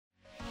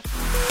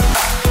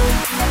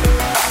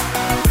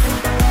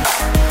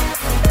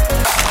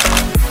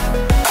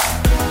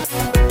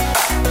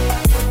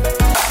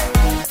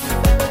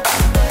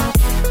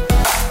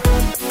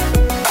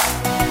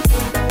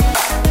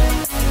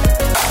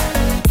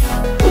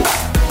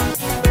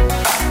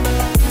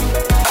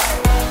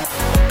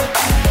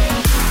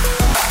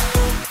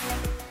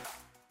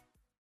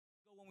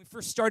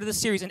started the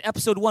series, in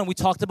episode 1, we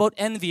talked about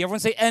envy. Everyone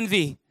say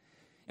envy.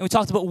 And we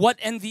talked about what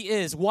envy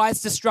is, why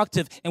it's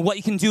destructive, and what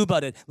you can do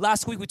about it.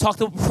 Last week, we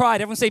talked about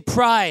pride. Everyone say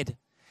pride.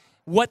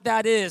 What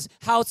that is,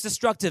 how it's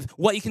destructive,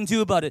 what you can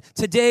do about it.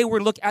 Today,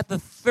 we're looking at the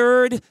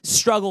third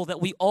struggle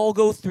that we all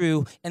go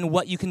through and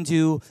what you can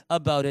do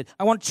about it.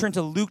 I want to turn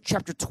to Luke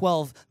chapter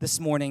 12 this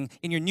morning.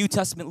 In your New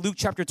Testament, Luke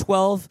chapter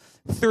 12,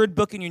 third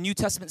book in your New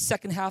Testament,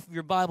 second half of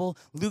your Bible,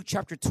 Luke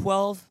chapter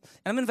 12. And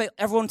I'm going to invite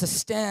everyone to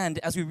stand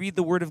as we read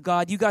the Word of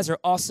God. You guys are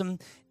awesome,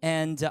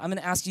 and I'm going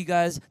to ask you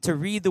guys to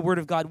read the Word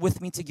of God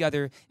with me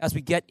together as we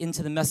get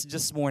into the message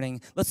this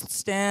morning. Let's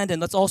stand and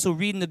let's also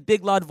read in a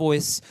big, loud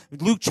voice,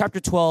 Luke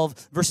chapter 12,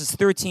 verses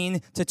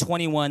 13 to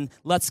 21.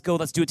 Let's go.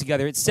 Let's do it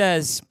together. It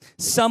says,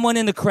 someone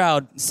in the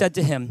crowd said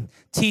to him,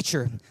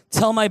 "Teacher,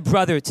 tell my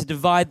brother to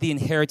divide the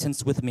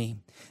inheritance with me."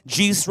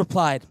 Jesus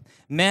replied,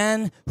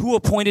 "Man, who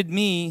appointed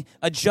me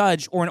a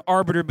judge or an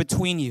arbiter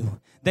between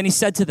you?" Then he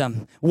said to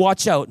them,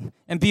 "Watch out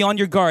and be on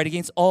your guard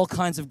against all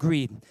kinds of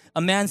greed.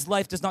 A man's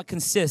life does not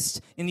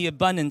consist in the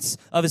abundance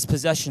of his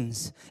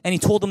possessions." And he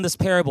told them this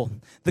parable.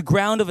 The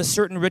ground of a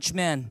certain rich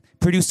man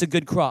produced a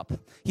good crop.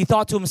 He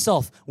thought to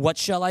himself, "What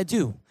shall I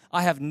do?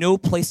 I have no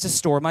place to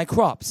store my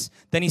crops."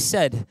 Then he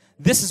said,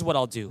 "This is what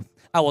I'll do.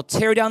 I will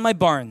tear down my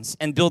barns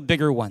and build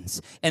bigger ones,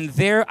 and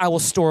there I will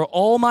store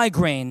all my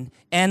grain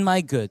and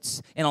my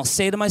goods. And I'll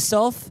say to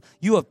myself,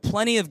 you have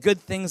plenty of good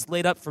things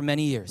laid up for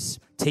many years.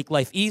 Take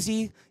life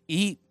easy,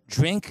 eat,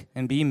 drink,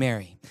 and be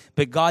merry."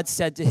 But God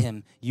said to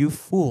him, "You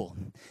fool,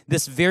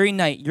 this very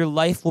night your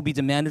life will be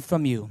demanded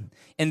from you,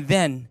 and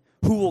then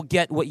who will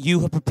get what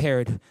you have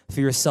prepared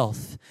for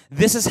yourself?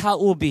 This is how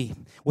it will be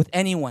with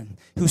anyone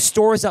who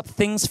stores up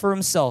things for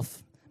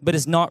himself, but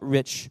is not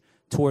rich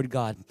toward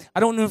God."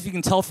 I don't know if you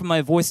can tell from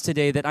my voice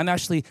today that I'm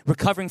actually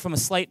recovering from a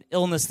slight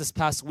illness this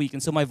past week,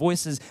 and so my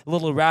voice is a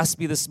little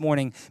raspy this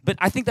morning, but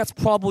I think that's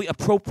probably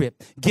appropriate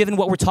given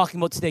what we're talking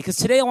about today, because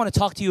today I want to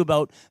talk to you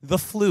about the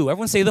flu.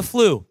 Everyone say the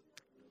flu.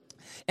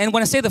 And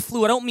when I say the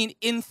flu, I don't mean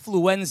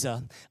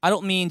influenza. I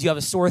don't mean, do you have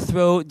a sore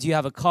throat? Do you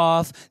have a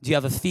cough? Do you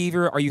have a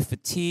fever? Are you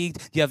fatigued?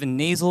 Do you have a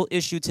nasal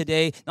issue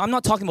today? No, I'm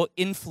not talking about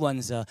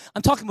influenza.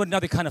 I'm talking about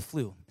another kind of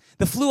flu.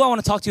 The flu I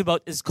want to talk to you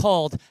about is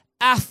called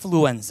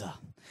affluenza.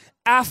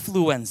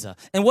 Affluenza.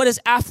 And what is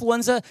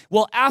affluenza?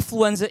 Well,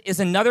 affluenza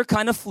is another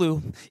kind of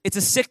flu. It's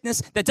a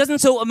sickness that doesn't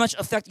so much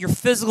affect your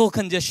physical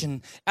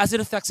condition as it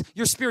affects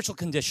your spiritual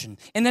condition.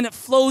 And then it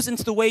flows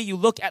into the way you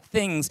look at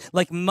things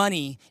like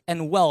money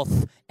and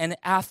wealth and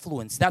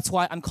affluence. That's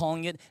why I'm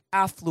calling it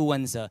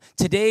affluenza.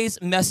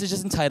 Today's message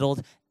is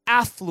entitled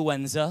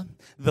Affluenza,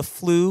 the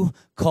flu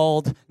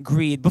called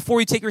greed. Before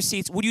you take your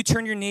seats, would you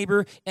turn your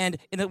neighbor and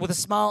with a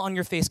smile on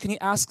your face, can you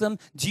ask them,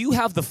 do you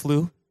have the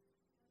flu?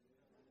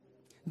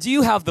 Do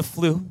you have the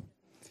flu?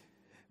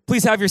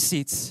 Please have your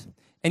seats.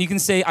 And you can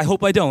say, I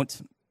hope I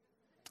don't.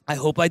 I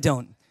hope I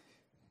don't.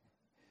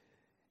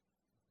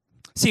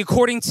 See,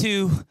 according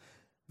to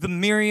the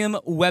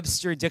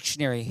Merriam-Webster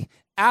dictionary,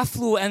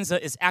 affluenza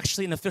is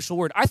actually an official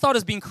word. I thought it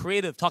was being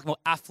creative talking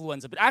about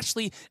affluenza, but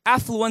actually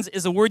affluenza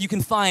is a word you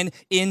can find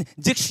in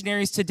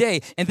dictionaries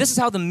today. And this is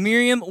how the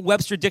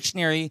Merriam-Webster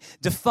dictionary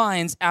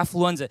defines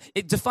affluenza.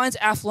 It defines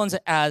affluenza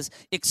as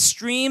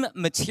extreme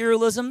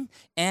materialism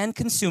and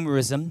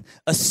consumerism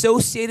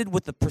associated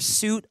with the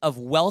pursuit of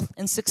wealth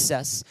and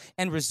success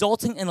and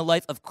resulting in a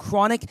life of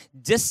chronic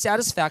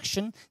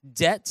dissatisfaction,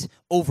 debt,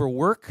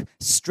 overwork,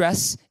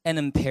 stress, and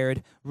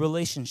impaired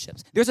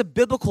relationships. There's a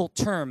biblical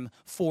term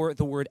for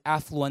the word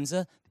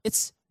affluenza.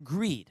 It's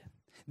greed.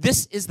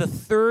 This is the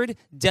third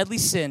deadly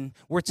sin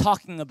we're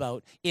talking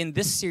about in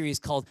this series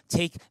called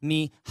Take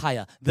Me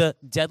Hiya. The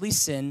deadly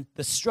sin,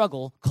 the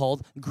struggle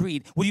called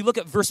greed. Will you look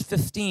at verse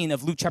 15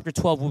 of Luke chapter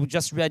 12, what we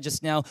just read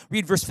just now?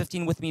 Read verse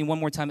 15 with me one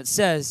more time. It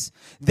says,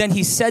 "Then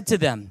he said to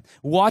them,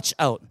 watch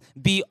out,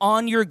 be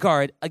on your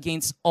guard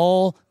against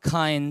all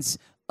kinds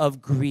of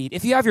greed."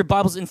 If you have your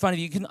Bibles in front of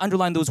you, you can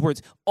underline those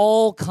words,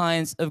 all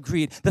kinds of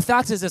greed. The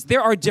fact is this,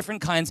 there are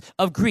different kinds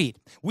of greed.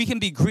 We can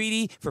be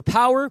greedy for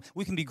power,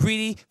 we can be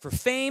greedy for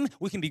fame,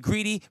 we can be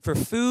greedy for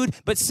food,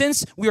 but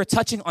since we are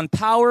touching on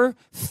power,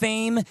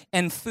 fame,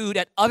 and food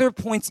at other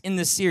points in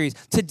this series,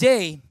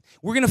 today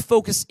we're going to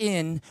focus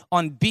in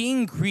on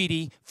being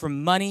greedy for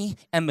money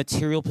and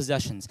material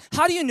possessions.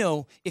 How do you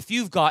know if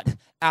you've got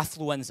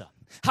affluenza?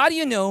 How do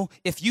you know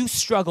if you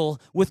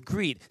struggle with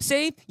greed?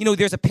 Say,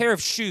 there's a pair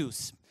of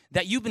shoes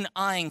that you've been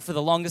eyeing for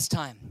the longest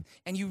time,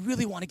 and you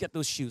really want to get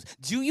those shoes.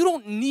 You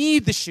don't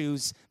need the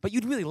shoes, but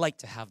you'd really like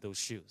to have those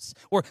shoes.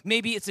 Or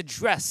maybe it's a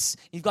dress.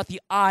 You've got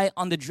the eye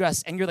on the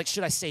dress, and you're like,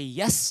 should I say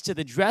yes to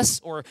the dress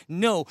or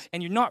no?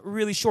 And you're not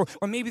really sure.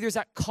 Or maybe there's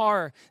that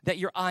car that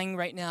you're eyeing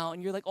right now,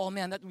 and you're like, oh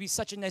man, that would be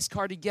such a nice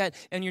car to get,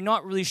 and you're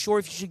not really sure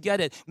if you should get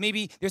it.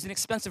 Maybe there's an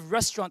expensive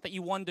restaurant that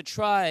you wanted to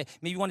try.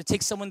 Maybe you want to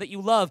take someone that you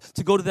love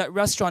to go to that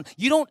restaurant.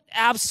 You don't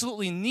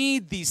absolutely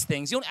need these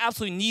things. You don't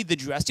absolutely need the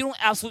dress. You don't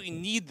absolutely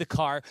need the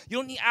car. You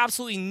don't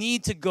absolutely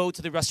need to go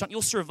to the restaurant.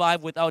 You'll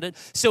survive without it.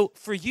 So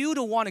for you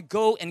to want to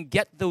go and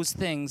get those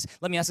things,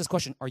 let me ask this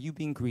question. Are you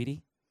being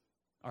greedy?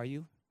 Are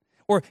you?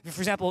 Or, for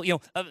example,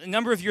 a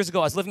number of years ago,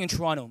 I was living in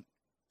Toronto,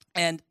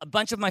 And a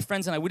bunch of my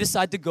friends and I, we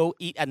decided to go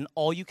eat at an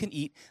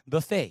all-you-can-eat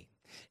buffet.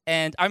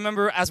 And I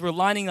remember as we're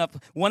lining up,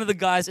 one of the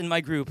guys in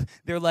my group,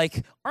 they're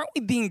like, aren't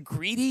we being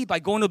greedy by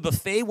going to a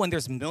buffet when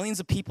there's millions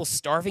of people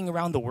starving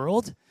around the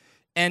world?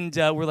 And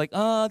we're like,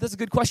 that's a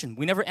good question.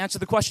 We never answered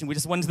the question. We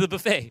just went to the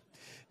buffet.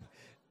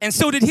 And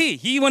so did he.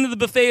 He went to the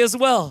buffet as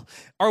well.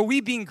 Are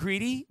we being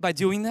greedy by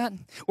doing that?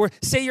 Or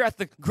say you're at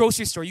the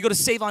grocery store. You go to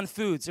Save On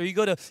Foods, or you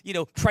go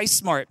to, Price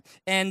Smart,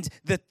 and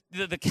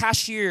the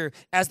cashier,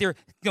 as they're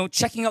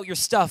checking out your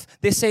stuff,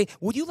 they say,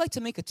 would you like to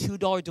make a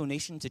 $2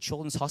 donation to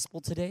Children's Hospital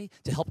today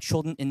to help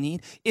children in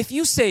need? If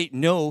you say,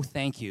 no,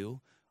 thank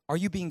you, are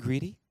you being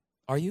greedy?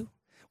 Are you?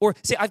 Or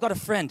say, I've got a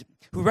friend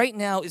who right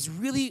now is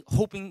really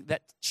hoping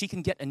that she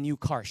can get a new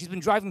car. She's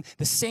been driving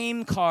the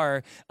same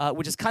car,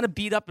 which is kind of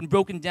beat up and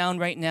broken down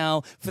right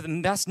now for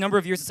the last number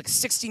of years. It's like a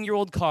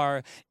 16-year-old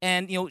car.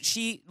 And,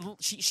 she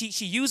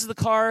uses the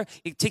car.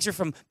 It takes her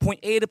from point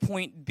A to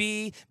point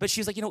B. But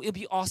she's like, it'd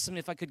be awesome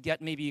if I could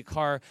get maybe a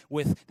car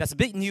that's a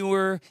bit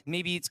newer.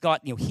 Maybe it's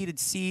got, heated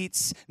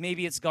seats.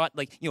 Maybe it's got,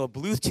 a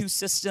Bluetooth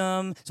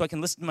system so I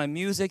can listen to my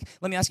music.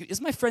 Let me ask you,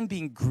 is my friend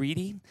being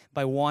greedy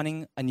by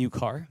wanting a new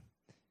car?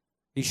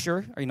 Are you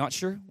sure? Are you not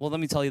sure? Well, let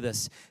me tell you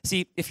this.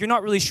 See, if you're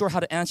not really sure how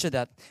to answer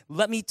that,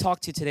 let me talk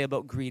to you today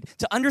about greed.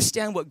 To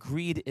understand what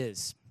greed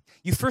is,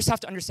 you first have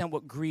to understand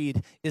what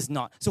greed is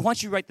not. So why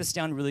don't you write this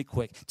down really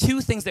quick.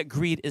 2 things that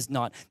greed is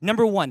not.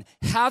 Number 1,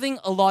 having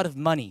a lot of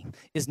money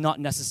is not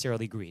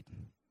necessarily greed.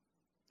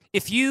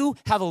 If you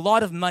have a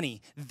lot of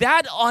money,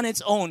 that on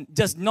its own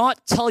does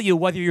not tell you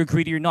whether you're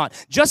greedy or not.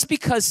 Just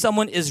because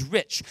someone is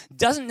rich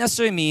doesn't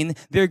necessarily mean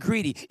they're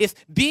greedy. If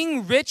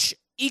being rich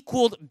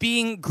equaled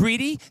being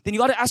greedy, then you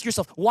got to ask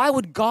yourself, why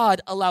would God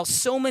allow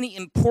so many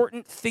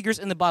important figures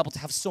in the Bible to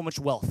have so much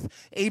wealth?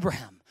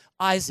 Abraham,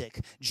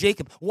 Isaac,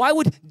 Jacob. Why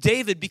would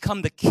David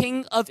become the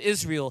king of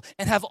Israel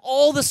and have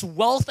all this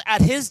wealth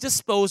at his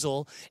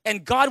disposal,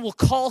 and God will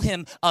call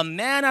him a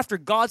man after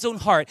God's own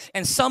heart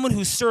and someone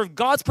who served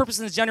God's purpose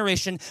in his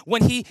generation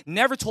when he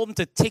never told him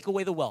to take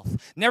away the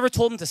wealth, never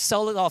told him to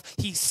sell it off?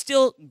 He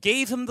still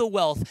gave him the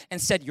wealth and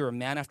said, you're a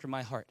man after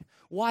my heart.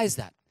 Why is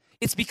that?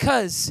 It's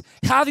because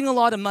having a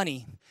lot of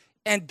money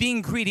and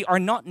being greedy are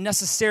not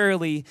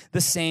necessarily the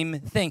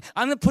same thing.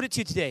 I'm going to put it to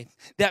you today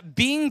that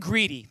being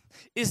greedy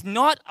is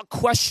not a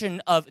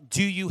question of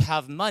do you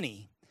have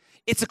money.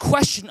 It's a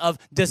question of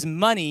does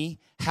money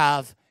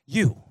have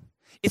you?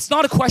 It's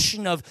not a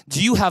question of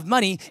do you have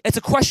money. It's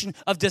a question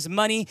of does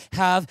money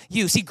have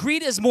you? See,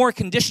 greed is more a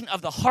condition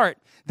of the heart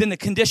than the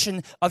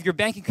condition of your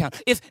bank account.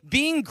 If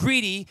being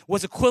greedy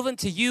was equivalent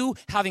to you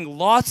having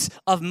lots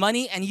of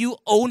money and you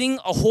owning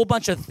a whole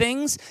bunch of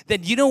things,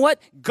 then you know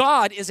what?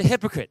 God is a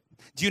hypocrite.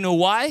 Do you know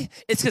why?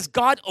 It's because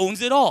God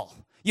owns it all.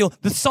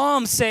 The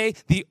Psalms say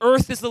the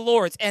earth is the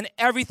Lord's and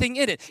everything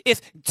in it.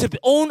 If to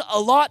own a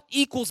lot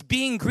equals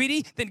being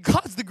greedy, then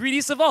God's the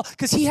greediest of all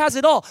because he has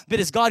it all. But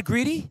is God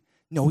greedy?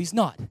 No, he's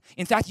not.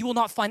 In fact, you will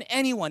not find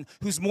anyone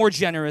who's more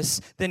generous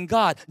than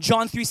God.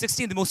 John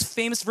 3:16, the most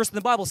famous verse in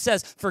the Bible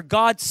says, for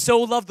God so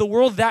loved the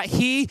world that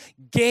he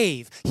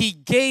gave. He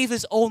gave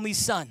his only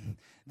son,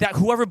 that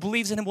whoever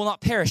believes in him will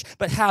not perish,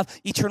 but have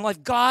eternal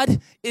life.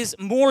 God is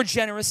more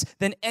generous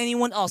than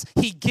anyone else.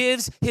 He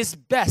gives his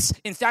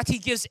best. In fact, he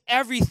gives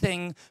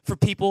everything for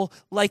people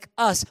like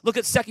us. Look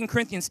at 2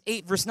 Corinthians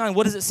 8, verse 9.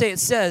 What does it say? It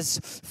says,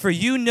 for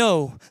you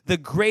know the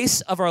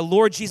grace of our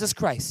Lord Jesus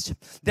Christ,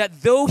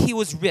 that though he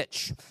was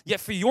rich,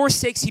 yet for your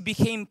sakes he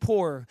became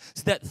poor,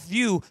 so that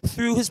you,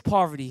 through his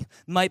poverty,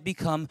 might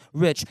become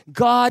rich.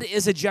 God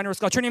is a generous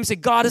God. Turn to him and say,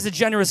 God is a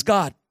generous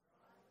God.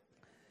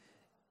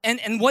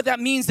 And what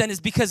that means then is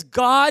because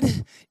God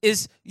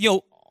is,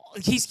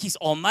 he's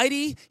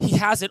almighty, he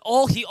has it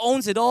all, he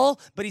owns it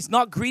all, but he's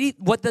not greedy.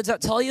 What does that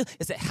tell you?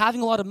 Is that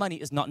having a lot of money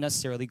is not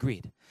necessarily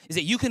greed. Is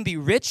that you can be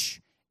rich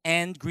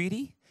and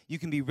greedy, you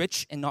can be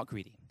rich and not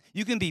greedy.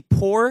 You can be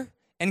poor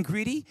and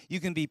greedy, you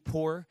can be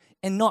poor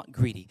and not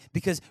greedy.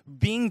 Because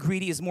being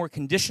greedy is more a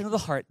condition of the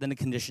heart than a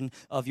condition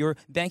of your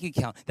bank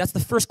account. That's the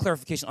first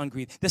clarification on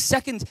greed. The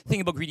second thing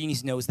about greed you need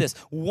to know is this.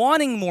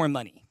 Wanting more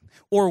money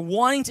or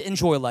wanting to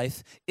enjoy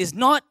life is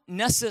not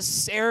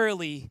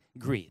necessarily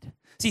greed.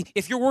 See,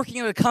 if you're working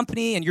at a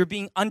company and you're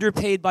being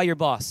underpaid by your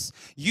boss,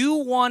 you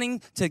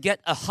wanting to get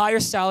a higher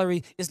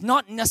salary is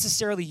not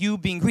necessarily you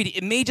being greedy.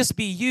 It may just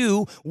be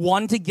you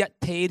wanting to get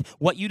paid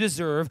what you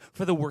deserve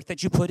for the work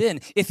that you put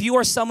in. If you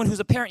are someone who's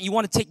a parent, you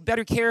want to take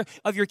better care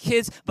of your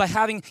kids by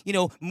having,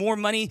 more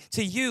money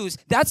to use.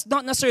 That's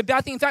not necessarily a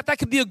bad thing. In fact, that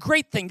could be a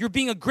great thing. You're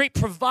being a great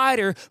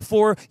provider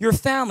for your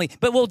family.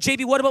 But, well,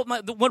 JB, what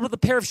about the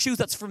pair of shoes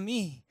that's for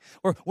me?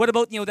 Or what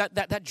about,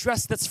 that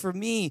dress that's for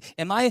me?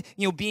 Am I,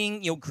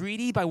 being,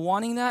 greedy by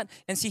wanting that?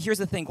 And see, here's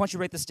the thing. Why don't you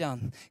write this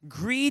down?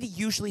 Greed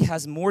usually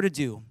has more to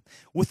do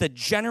with the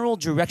general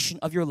direction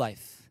of your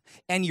life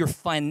and your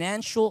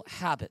financial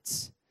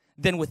habits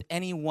than with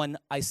any one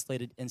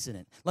isolated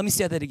incident. Let me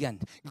say that again.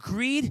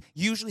 Greed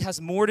usually has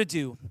more to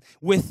do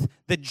with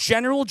the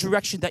general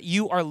direction that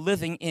you are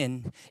living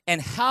in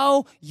and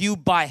how you,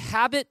 by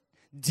habit,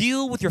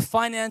 deal with your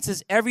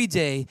finances every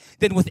day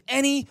than with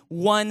any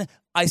one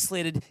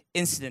isolated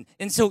incident.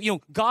 And so,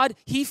 God,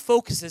 he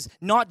focuses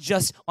not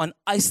just on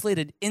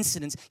isolated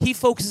incidents. He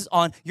focuses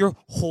on your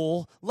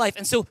whole life.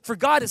 And so for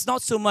God, it's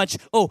not so much,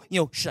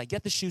 should I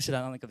get the shoes? Should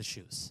I not get the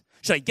shoes?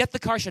 Should I get the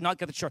car? Should I not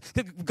get the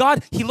car?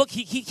 God,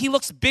 he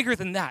looks bigger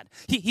than that.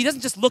 He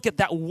doesn't just look at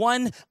that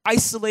one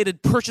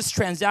isolated purchase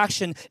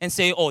transaction and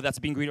say, oh, that's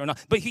being greedy or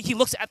not. But he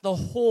looks at the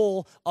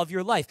whole of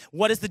your life.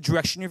 What is the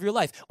direction of your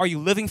life? Are you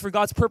living for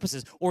God's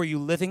purposes, or are you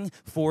living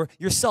for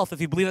yourself?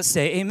 If you believe it,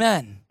 say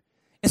amen.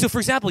 And so, for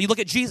example, you look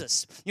at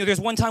Jesus. There's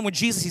one time when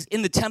Jesus, he's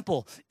in the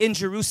temple in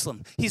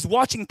Jerusalem. He's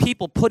watching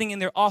people putting in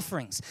their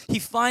offerings. He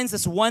finds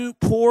this one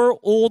poor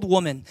old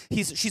woman.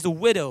 She's a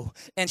widow,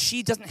 and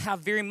she doesn't have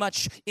very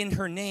much in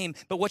her name.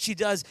 But what she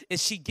does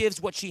is she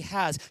gives what she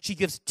has. She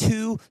gives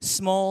 2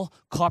 small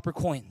copper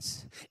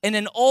coins. And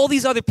then all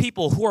these other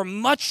people who are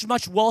much,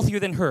 much wealthier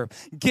than her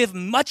give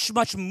much,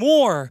 much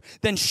more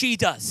than she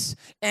does.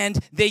 And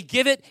they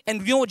give it,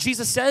 and you know what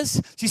Jesus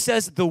says? She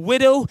says, the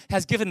widow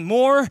has given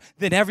more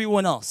than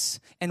everyone else.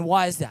 And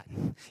why is that?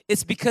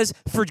 It's because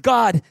for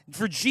God,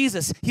 for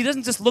Jesus, he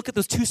doesn't just look at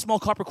those 2 small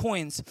copper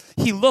coins.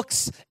 He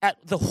looks at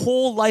the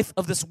whole life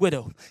of this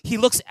widow. He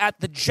looks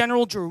at the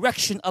general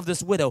direction of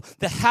this widow,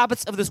 the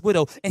habits of this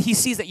widow, and he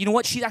sees that, you know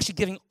what? She's actually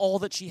giving all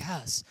that she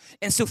has.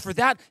 And so for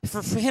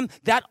him,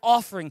 that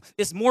offering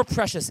is more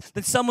precious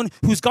than someone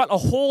who's got a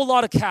whole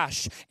lot of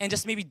cash and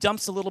just maybe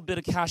dumps a little bit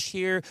of cash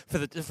here for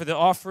the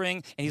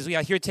offering, and he's,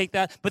 here, take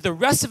that. But the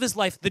rest of his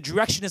life, the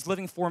direction is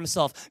living for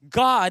himself.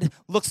 God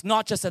looks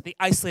not just at the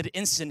isolated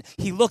incident,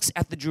 he looks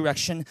at the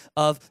direction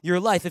of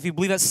your life. If you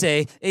believe that,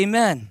 say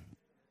amen.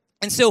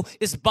 And so,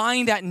 is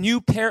buying that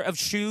new pair of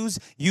shoes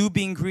you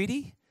being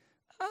greedy?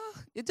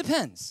 It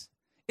depends.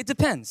 It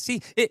depends.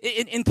 See,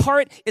 in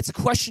part, it's a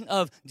question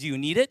of, do you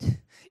need it?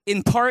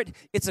 In part,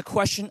 it's a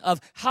question of,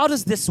 how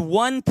does this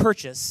one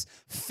purchase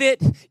fit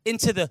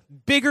into the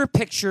bigger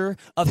picture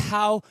of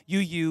how you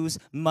use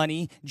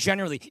money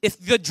generally? If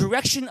the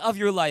direction of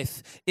your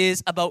life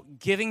is about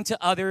giving to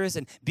others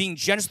and being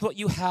generous with what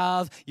you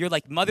have, you're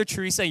like Mother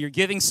Teresa, you're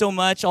giving so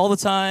much all the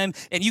time,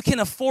 and you can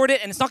afford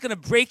it, and it's not going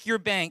to break your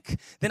bank,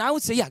 then I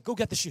would say, go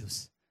get the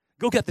shoes.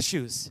 Go get the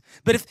shoes.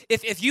 But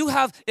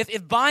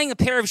if buying a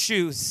pair of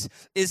shoes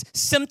is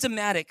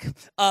symptomatic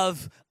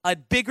of a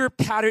bigger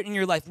pattern in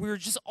your life, where you're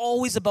just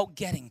always about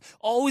getting,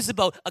 always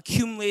about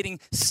accumulating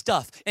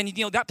stuff, and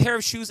that pair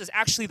of shoes is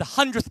actually the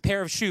 100th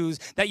pair of shoes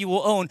that you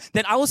will own,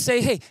 then I will say,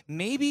 hey,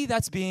 maybe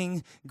that's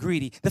being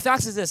greedy. The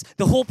fact is this: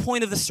 the whole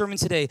point of this sermon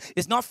today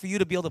is not for you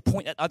to be able to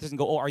point at others and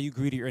go, oh, are you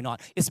greedy or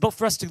not? It's about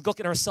for us to look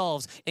at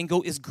ourselves and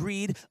go, is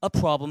greed a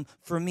problem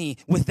for me?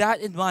 With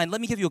that in mind, let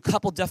me give you a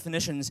couple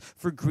definitions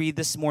for greed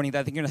this morning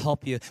that I think are going to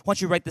help you. I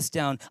want you to write this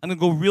down. I'm going to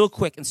go real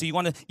quick, and so you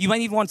might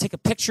even want to take a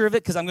picture of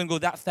it, because I'm going to go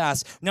that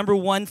fast. Number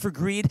 1 for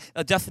greed,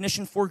 a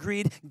definition for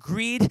greed.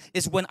 Greed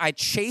is when I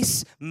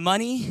chase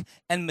money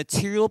and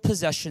material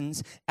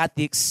possessions at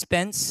the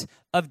expense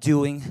of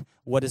doing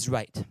what is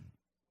right.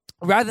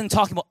 Rather than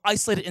talking about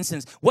isolated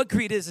incidents, what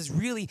greed is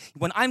really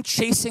when I'm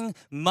chasing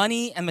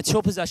money and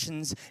material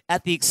possessions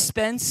at the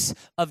expense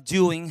of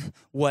doing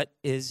what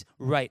is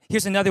right.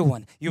 Here's another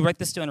one. You write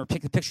this down or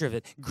pick a picture of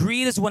it.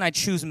 Greed is when I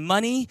choose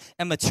money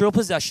and material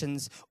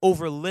possessions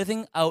over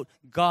living out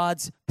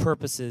God's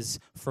purposes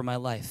for my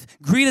life.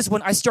 Greed is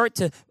when I start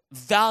to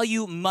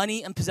value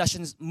money and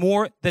possessions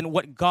more than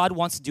what God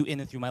wants to do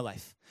in and through my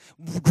life.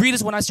 Greed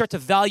is when I start to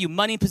value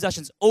money and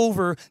possessions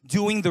over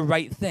doing the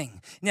right thing.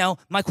 Now,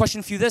 my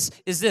question for you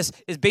is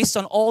based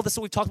on all this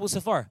that we've talked about so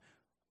far.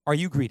 Are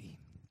you greedy?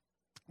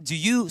 Do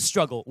you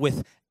struggle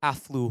with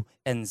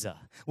affluenza?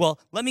 Well,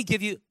 let me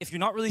give you, if you're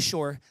not really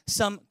sure,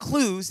 some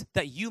clues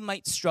that you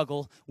might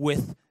struggle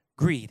with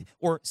greed,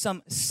 or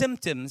some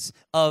symptoms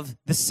of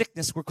the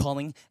sickness we're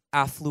calling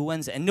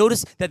affluenza. And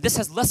notice that this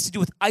has less to do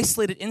with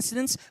isolated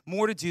incidents,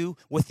 more to do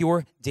with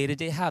your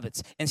day-to-day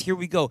habits. And here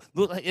we go.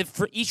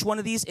 For each one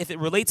of these, if it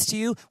relates to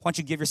you, why don't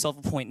you give yourself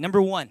a point.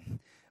 Number 1,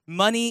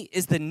 money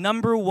is the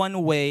number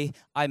 1 way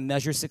I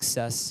measure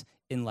success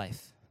in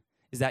life.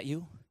 Is that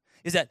you?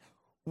 Is that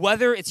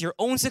whether it's your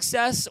own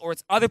success or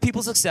it's other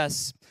people's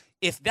success,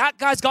 if that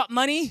guy's got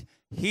money,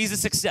 he's a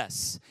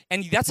success.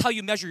 And that's how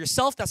you measure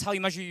yourself. That's how you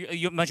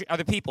measure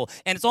other people.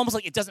 And it's almost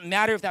like it doesn't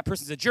matter if that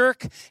person's a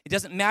jerk. It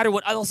doesn't matter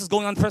what else is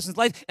going on in the person's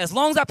life. As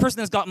long as that person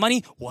has got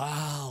money,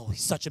 wow,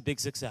 he's such a big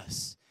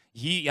success.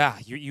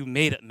 You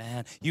made it,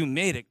 man. You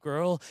made it,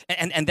 girl.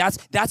 And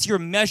that's your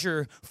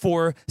measure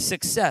for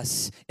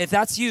success. If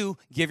that's you,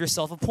 give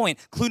yourself a point.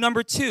 Clue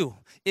number 2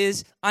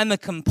 is I'm a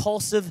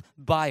compulsive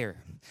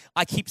buyer.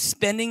 I keep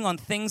spending on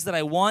things that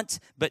I want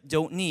but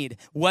don't need,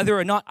 whether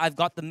or not I've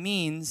got the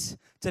means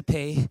to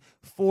pay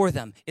for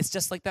them. It's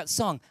just like that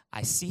song.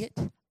 I see it,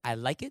 I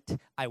like it.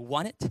 I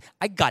want it.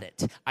 I got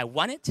it. I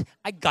want it.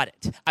 I got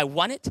it. I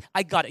want it.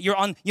 I got it. You're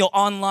on,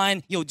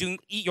 online, you're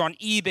on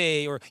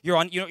eBay or you're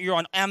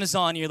on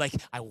Amazon. You're like,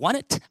 I want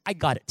it. I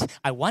got it.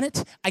 I want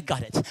it. I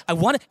got it. I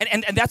want it.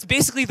 And that's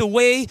basically the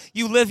way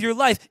you live your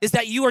life, is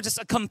that you are just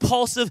a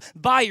compulsive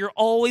buyer. You're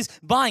always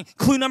buying.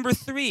 Clue number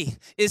 3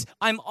 is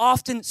I'm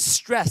often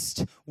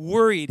stressed,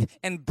 worried,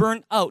 and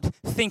burnt out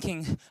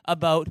thinking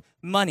about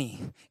money.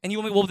 And you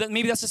will be, well,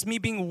 maybe that's just me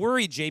being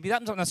worried, JB.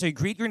 That's not necessarily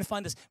greed. You're going to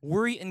find this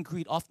worry and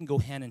greed often go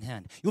hand in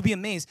hand. You'll be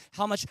amazed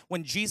how much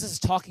when Jesus is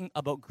talking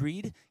about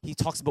greed, he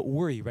talks about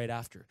worry right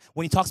after.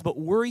 When he talks about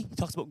worry, he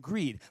talks about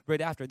greed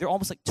right after. They're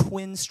almost like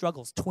twin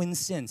struggles, twin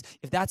sins.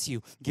 If that's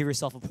you, give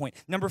yourself a point.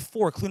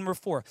 Clue number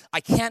 4, I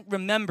can't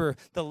remember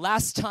the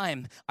last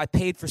time I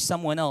paid for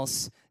someone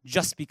else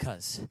just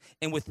because,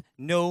 and with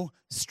no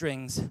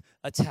strings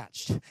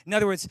attached. In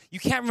other words, you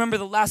can't remember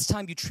the last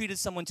time you treated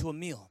someone to a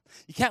meal.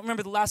 You can't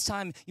remember the last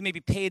time you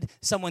maybe paid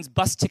someone's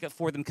bus ticket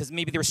for them because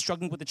maybe they were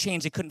struggling with the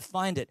change, they couldn't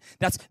find it.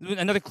 That's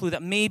another clue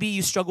that maybe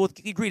you struggle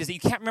with greed, is that you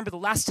can't remember the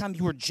last time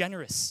you were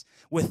generous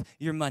with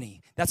your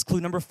money. That's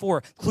clue number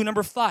 4. Clue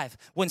number 5,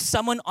 when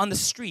someone on the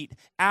street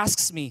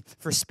asks me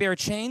for spare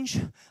change,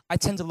 I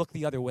tend to look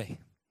the other way.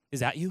 Is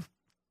that you?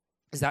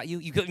 Is that you?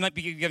 You might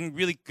be getting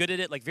really good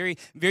at it, like very,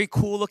 very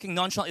cool looking,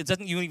 nonchalant. It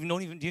doesn't, you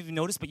don't even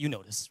notice, but you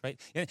notice, right?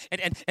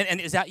 And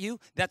is that you?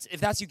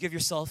 If that's you, give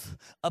yourself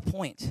a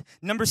point.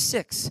 Number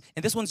 6,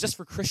 and this one's just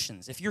for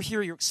Christians. If you're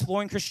here, you're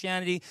exploring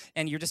Christianity,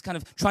 and you're just kind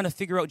of trying to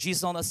figure out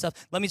Jesus and all that stuff,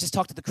 let me just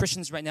talk to the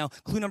Christians right now.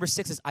 Clue number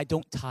 6 is I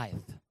don't tithe.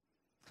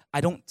 I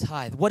don't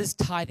tithe. What is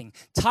tithing?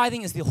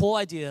 Tithing is the whole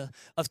idea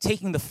of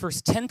taking the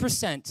first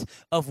 10%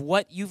 of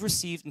what you've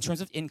received in terms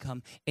of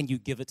income and you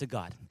give it to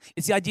God.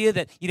 It's the idea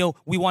that,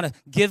 we want to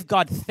give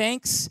God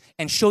thanks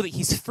and show that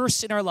he's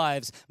first in our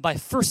lives by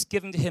first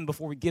giving to him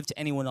before we give to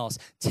anyone else.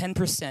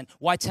 10%.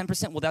 Why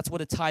 10%? Well, that's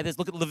what a tithe is.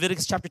 Look at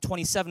Leviticus chapter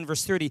 27,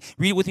 verse 30.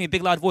 Read it with me in a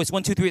big loud voice.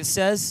 1, 2, 3. It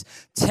says,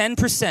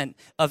 10%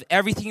 of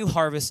everything you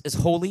harvest is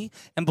holy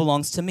and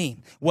belongs to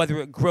me, whether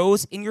it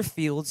grows in your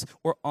fields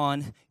or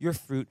on your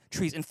fruit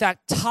trees. In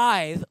fact,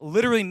 tithe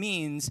literally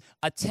means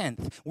a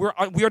tenth. We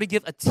are to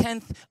give a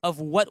tenth of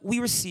what we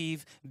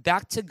receive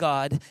back to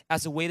God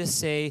as a way to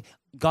say,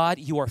 God,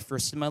 you are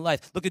first in my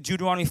life. Look at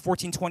Deuteronomy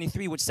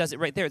 14:23, which says it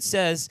right there. It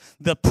says,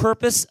 the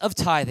purpose of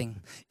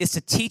tithing is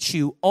to teach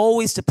you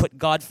always to put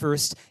God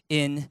first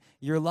in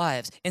your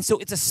lives. And so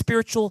it's a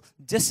spiritual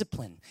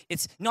discipline.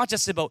 It's not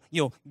just about,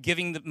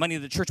 giving the money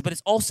to the church, but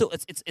it's also,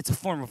 it's a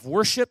form of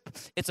worship.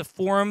 It's a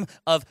form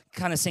of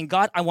kind of saying,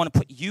 God, I want to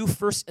put you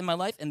first in my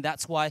life, and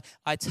that's why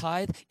I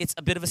tithe. It's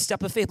a bit of a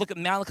step of faith. Look at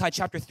Malachi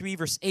chapter 3,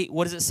 verse 8.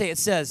 What does it say? It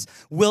says,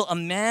 will a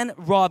man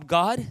rob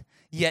God?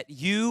 Yet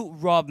you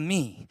rob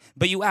me.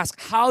 But you ask,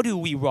 how do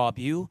we rob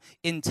you?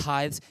 In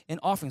tithes and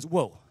offerings.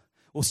 Whoa.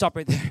 We'll stop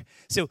right there.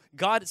 So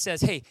God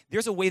says, hey,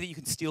 there's a way that you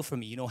can steal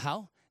from me. You know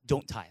how?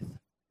 Don't tithe.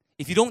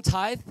 If you don't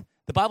tithe,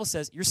 the Bible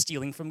says you're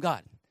stealing from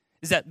God.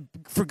 Is that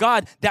for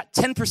God, that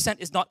 10%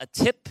 is not a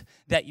tip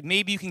that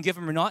maybe you can give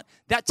him or not.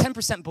 That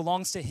 10%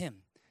 belongs to him.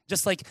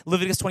 Just like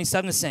Leviticus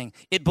 27 is saying,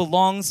 it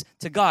belongs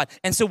to God.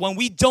 And so when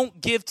we don't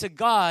give to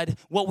God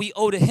what we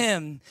owe to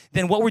him,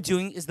 then what we're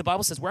doing is the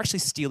Bible says we're actually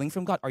stealing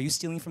from God. Are you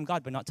stealing from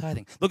God by not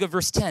tithing? Look at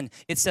verse 10.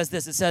 It says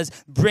this. It says,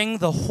 bring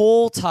the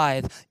whole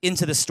tithe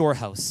into the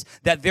storehouse,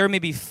 that there may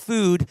be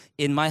food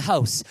in my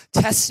house.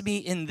 Test me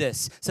in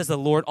this, says the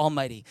Lord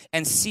Almighty,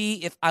 and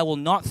see if I will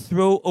not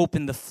throw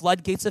open the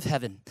floodgates of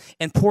heaven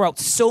and pour out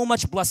so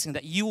much blessing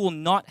that you will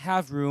not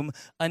have room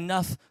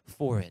enough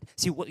for it.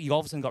 See, you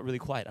all of a sudden got really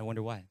quiet. I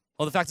wonder why.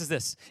 Well, the fact is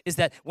this, is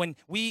that when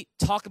we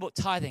talk about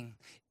tithing,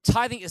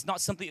 tithing is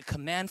not simply a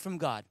command from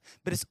God,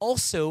 but it's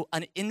also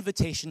an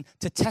invitation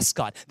to test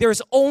God. There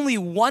is only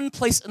one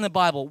place in the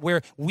Bible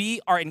where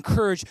we are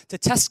encouraged to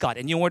test God.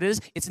 And you know what it is?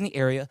 It's in the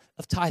area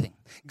of tithing.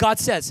 God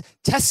says,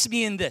 test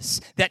me in this,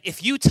 that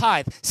if you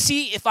tithe,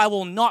 see if I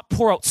will not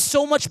pour out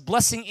so much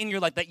blessing in your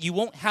life that you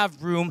won't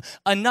have room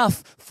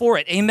enough for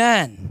it.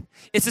 Amen.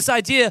 It's this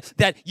idea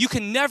that you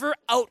can never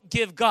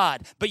outgive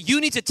God, but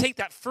you need to take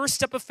that first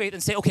step of faith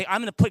and say, okay,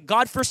 I'm going to put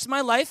God first in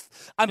my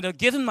life. I'm going to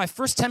give him my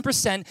first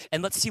 10%,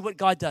 and let's see what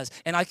God does.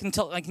 And I can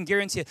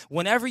guarantee you,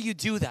 whenever you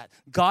do that,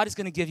 God is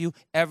going to give you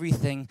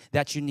everything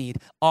that you need,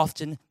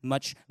 often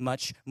much,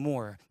 much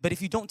more. But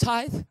if you don't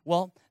tithe,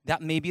 well,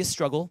 that may be a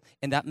struggle,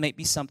 and that might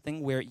be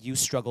something where you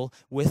struggle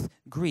with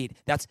greed.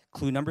 That's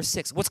clue number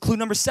 6. What's clue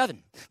number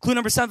 7? Clue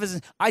number 7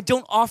 is I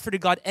don't offer to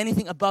God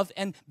anything above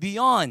and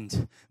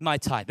beyond my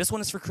tithe. This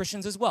one is for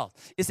Christians as well.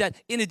 Is that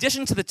in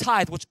addition to the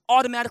tithe, which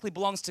automatically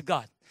belongs to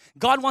God,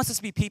 God wants us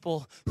to be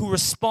people who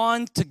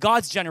respond to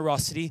God's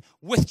generosity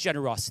with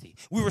generosity.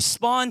 We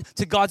respond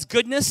to God's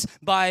goodness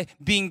by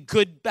being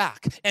good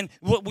back. And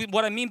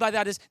what I mean by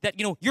that is that,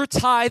 your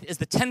tithe is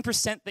the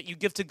 10% that you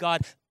give to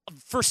God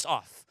first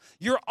off.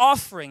 Your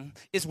offering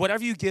is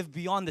whatever you give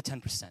beyond the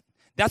 10%.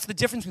 That's the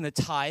difference between a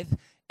tithe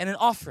and an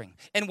offering.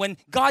 And when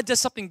God does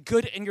something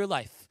good in your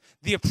life,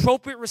 the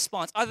appropriate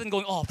response, other than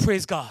going, oh,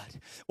 praise God,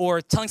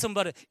 or telling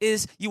someone about it,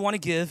 is you want to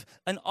give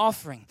an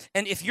offering.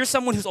 And if you're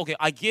someone who's, okay,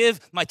 I give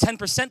my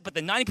 10%, but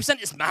the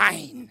 90% is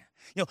mine.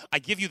 I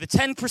give you the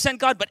 10%,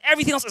 God, but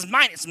everything else is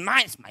mine. It's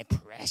mine. It's my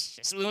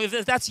precious.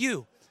 If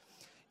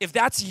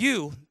that's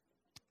you,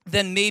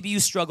 then maybe you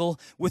struggle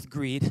with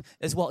greed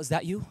as well. Is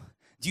that you?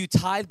 Do you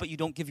tithe, but you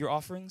don't give your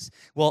offerings?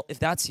 Well, if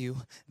that's you,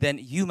 then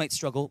you might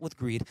struggle with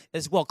greed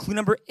as well. Clue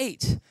number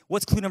 8.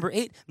 What's clue number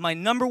 8? My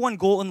number one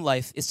goal in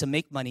life is to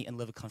make money and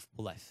live a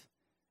comfortable life.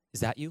 Is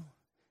that you?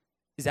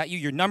 Is that you?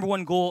 Your number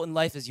one goal in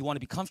life is you want to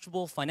be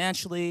comfortable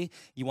financially,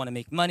 you want to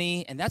make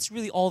money, and that's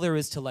really all there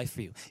is to life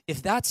for you.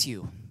 If that's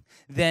you,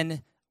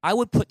 then I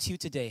would put to you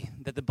today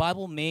that the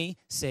Bible may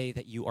say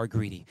that you are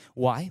greedy.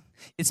 Why?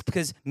 It's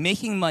because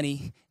making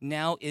money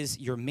now is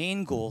your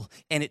main goal,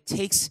 and it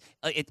takes,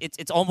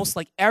 it's almost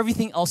like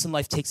everything else in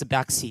life takes a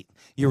back seat.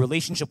 Your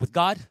relationship with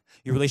God,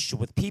 your relationship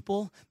with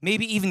people,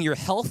 maybe even your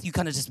health. You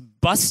kind of just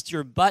bust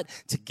your butt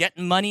to get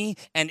money,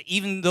 and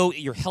even though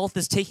your health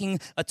is taking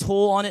a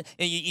toll on it,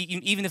 and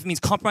even if it means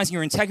compromising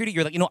your integrity,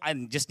 you're like, I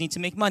just need to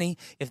make money.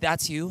 If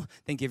that's you,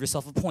 then give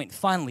yourself a point.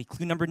 Finally,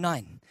 clue number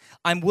 9.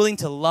 I'm willing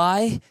to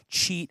lie,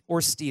 cheat,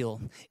 or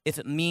steal if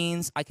it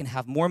means I can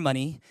have more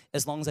money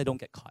as long as I don't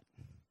get caught.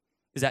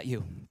 Is that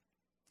you?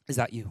 Is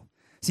that you?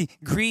 See,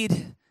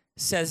 greed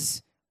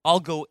says, I'll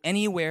go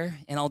anywhere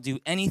and I'll do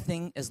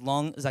anything as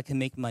long as I can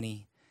make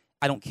money.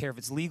 I don't care if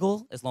it's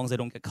legal as long as I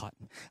don't get caught.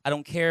 I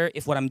don't care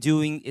if what I'm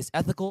doing is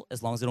ethical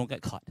as long as I don't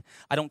get caught.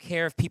 I don't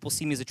care if people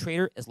see me as a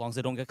traitor as long as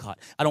I don't get caught.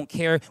 I don't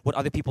care what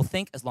other people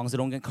think as long as I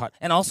don't get caught.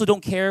 And I also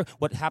don't care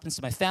what happens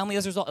to my family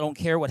as a result. I don't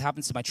care what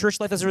happens to my church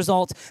life as a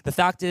result. The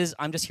fact is,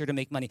 I'm just here to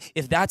make money.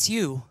 If that's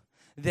you,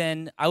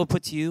 then I would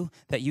put to you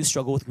that you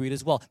struggle with greed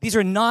as well. These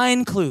are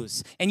 9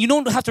 clues, and you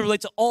don't have to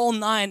relate to all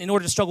 9 in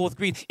order to struggle with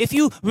greed. If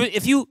you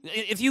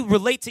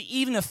relate to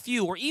even a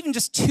few, or even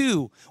just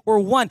 2 or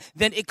 1,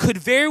 then it could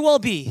very well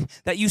be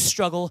that you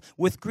struggle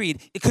with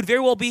greed. It could very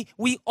well be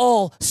we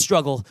all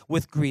struggle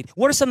with greed.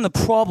 What are some of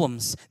the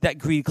problems that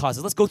greed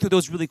causes? Let's go through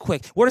those really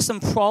quick. What are some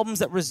problems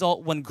that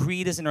result when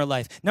greed is in our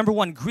life? Number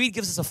 1, greed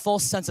gives us a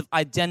false sense of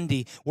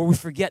identity where we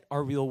forget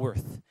our real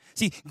worth.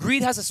 See,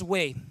 greed has this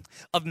way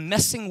of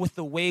messing with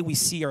the way we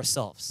see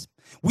ourselves.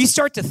 We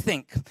start to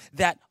think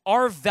that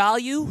our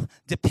value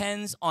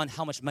depends on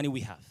how much money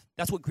we have.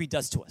 That's what greed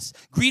does to us.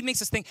 Greed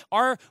makes us think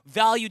our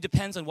value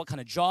depends on what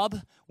kind of job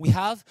we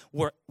have,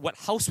 what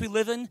house we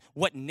live in,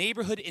 what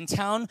neighborhood in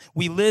town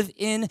we live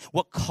in,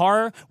 what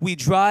car we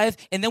drive,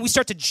 and then we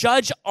start to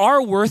judge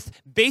our worth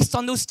based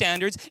on those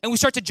standards, and we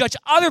start to judge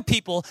other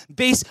people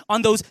based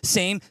on those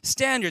same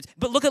standards.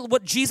 But look at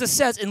what Jesus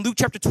says in Luke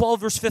chapter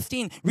 12, verse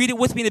 15. Read it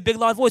with me in a big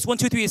loud voice. 1,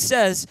 2, 3, it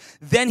says,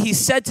 "Then he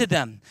said to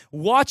them,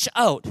 watch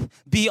out,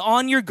 be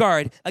on your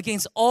guard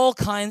against all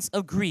kinds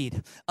of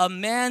greed. A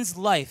man's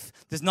life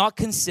does not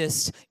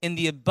consist in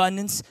the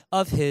abundance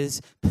of his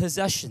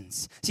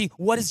possessions." See,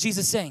 what is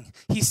Jesus saying?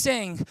 He's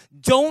saying,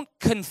 don't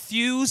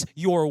confuse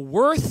your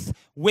worth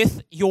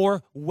with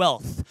your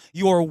wealth.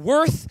 Your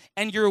worth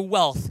and your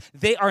wealth,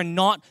 they are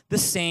not the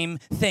same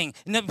thing.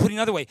 And then put it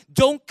another way,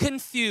 don't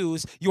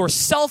confuse your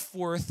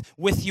self-worth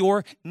with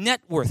your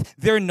net worth.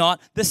 They're not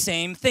the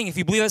same thing. If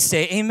you believe that,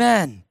 say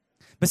amen.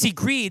 But see,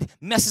 greed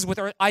messes with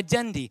our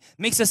identity,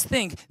 makes us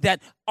think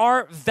that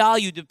our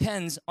value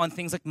depends on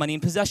things like money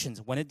and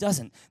possessions when it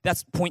doesn't.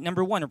 That's point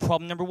number 1, or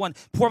problem number 1.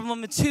 Problem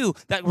number 2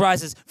 that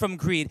rises from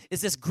greed is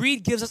this: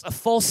 greed gives us a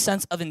false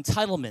sense of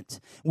entitlement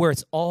where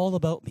it's all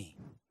about me.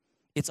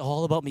 It's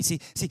all about me. See,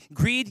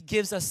 greed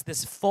gives us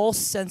this false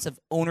sense of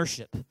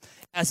ownership,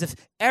 as if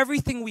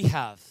everything we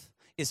have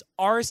is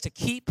ours to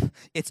keep,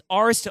 it's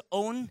ours to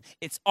own,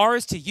 it's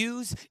ours to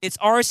use, it's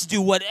ours to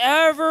do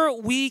whatever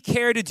we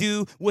care to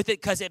do with it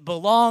because it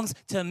belongs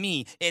to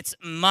me. It's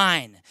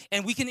mine.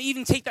 And we can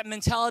even take that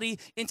mentality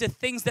into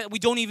things that we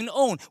don't even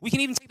own. We can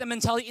even take that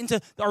mentality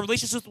into our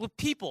relationships with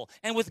people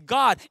and with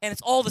God, and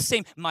it's all the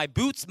same. My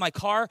boots, my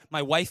car,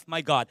 my wife,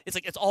 my God. It's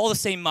like it's all the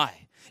same my.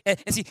 And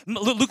see,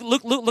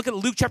 look at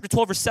Luke chapter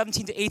 12, verse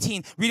 17 to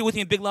 18. Read it with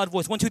me in a big loud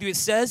voice. 1, 2, 3. It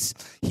says,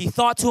 he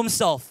thought to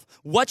himself,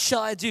 what shall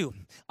I do?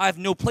 I have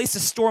no place to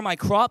store my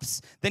crops.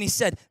 Then he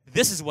said,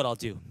 this is what I'll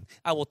do.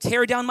 I will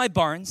tear down my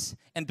barns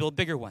and build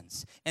bigger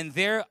ones. And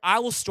there I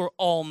will store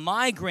all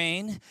my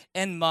grain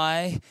and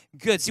my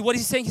goods. See what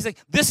he's saying? He's like,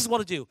 this is what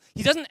I'll do.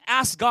 He doesn't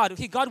ask God,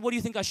 okay, God, what do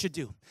you think I should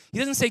do? He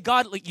doesn't say,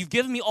 God, like, you've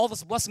given me all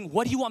this blessing.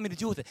 What do you want me to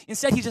do with it?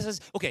 Instead, he just says,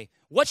 okay,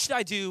 what should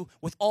I do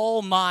with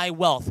all my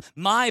wealth,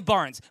 my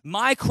barns,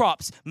 my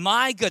crops,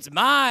 my goods,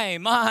 my.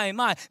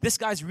 This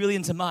guy's really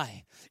into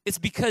my. It's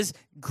because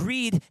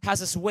greed has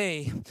this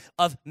way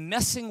of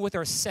messing with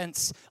our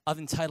sense of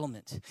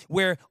entitlement,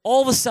 where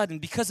all of a sudden,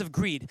 because of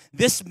greed,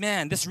 this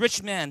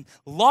rich man,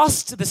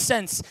 lost the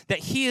sense that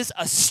he is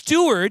a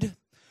steward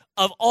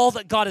of all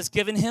that God has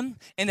given him,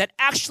 and that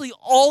actually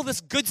all this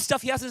good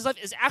stuff he has in his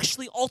life is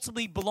actually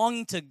ultimately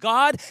belonging to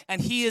God,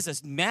 and he is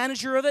a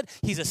manager of it,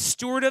 he's a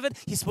steward of it,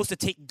 he's supposed to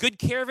take good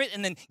care of it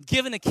and then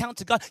give an account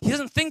to God. He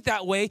doesn't think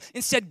that way.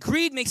 Instead,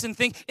 greed makes him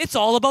think it's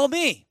all about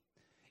me.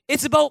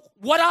 It's about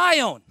what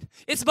I own.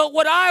 It's about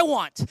what I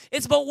want.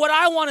 It's about what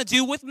I want to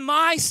do with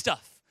my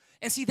stuff.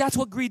 And see, that's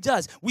what greed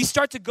does. We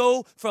start to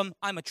go from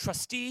I'm a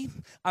trustee,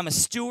 I'm a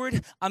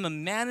steward, I'm a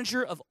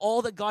manager of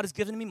all that God has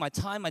given me, my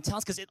time, my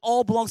talents, because it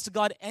all belongs to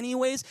God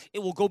anyways. It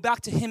will go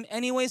back to him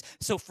anyways.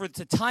 So for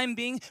the time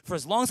being, for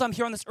as long as I'm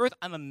here on this earth,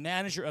 I'm a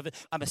manager of it.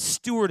 I'm a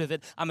steward of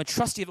it. I'm a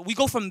trustee of it. We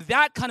go from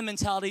that kind of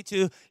mentality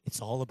to it's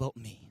all about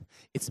me.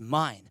 It's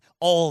mine.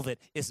 All of it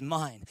is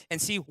mine.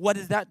 And see, what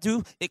does that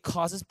do? It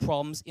causes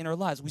problems in our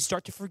lives. We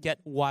start to forget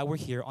why we're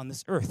here on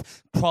this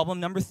earth. Problem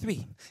number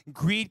 3,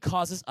 greed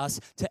causes us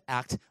to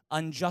act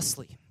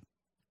unjustly.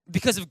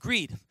 Because of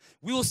greed,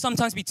 we will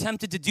sometimes be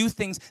tempted to do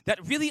things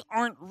that really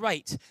aren't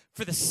right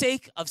for the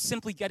sake of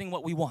simply getting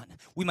what we want.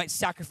 We might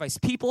sacrifice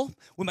people.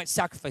 We might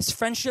sacrifice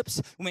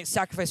friendships. We might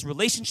sacrifice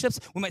relationships.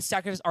 We might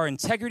sacrifice our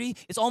integrity.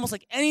 It's almost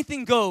like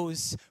anything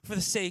goes for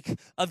the sake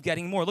of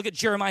getting more. Look at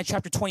Jeremiah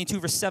chapter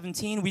 22, verse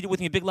 17. Read it with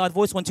me, a big loud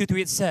voice. 1, 2,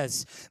 3, it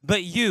says,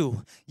 "But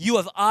you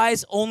have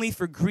eyes only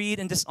for greed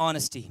and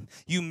dishonesty.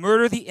 You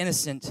murder the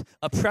innocent,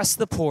 oppress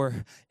the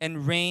poor,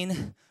 and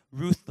reign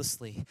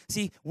ruthlessly."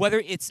 See, whether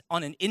it's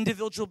on an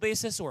individual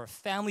basis or a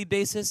family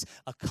basis,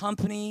 a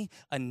company,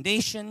 a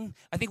nation,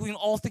 I think we can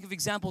all think of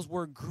examples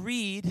where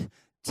greed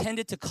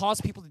tended to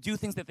cause people to do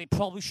things that they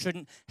probably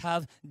shouldn't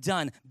have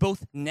done.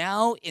 Both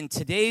now in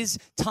today's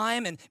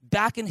time and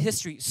back in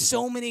history,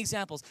 so many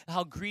examples of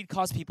how greed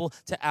caused people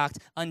to act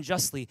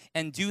unjustly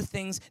and do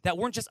things that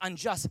weren't just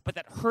unjust, but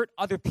that hurt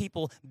other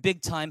people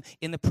big time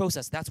in the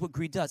process. That's what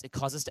greed does. It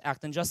causes us to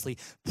act unjustly.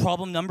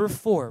 Problem number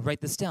 4,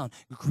 write this down.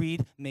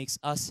 Greed makes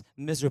us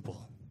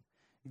miserable.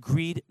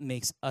 Greed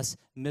makes us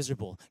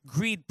miserable.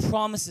 Greed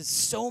promises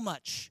so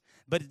much,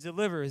 but it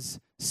delivers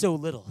so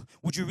little.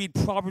 Would you read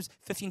Proverbs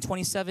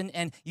 15:27?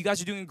 And you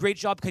guys are doing a great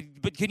job,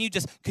 but can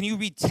you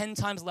read 10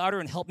 times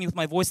louder and help me with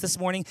my voice this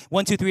morning?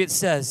 1, 2, 3, it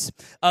says,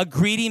 "A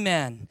greedy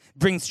man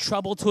brings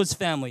trouble to his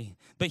family,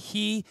 but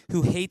he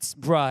who hates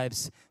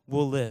bribes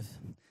will live."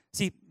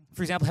 See,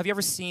 for example, have you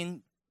ever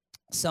seen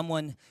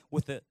someone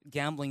with a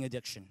gambling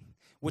addiction,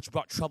 which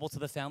brought trouble to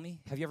the family?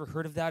 Have you ever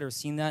heard of that or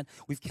seen that?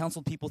 We've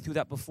counseled people through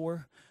that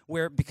before,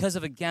 where because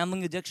of a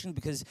gambling addiction,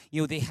 because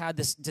they had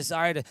this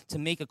desire to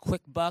make a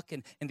quick buck,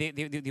 and they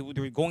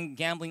were going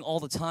gambling all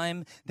the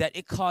time, that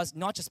it caused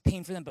not just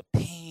pain for them, but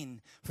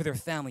pain for their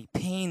family,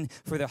 pain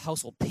for their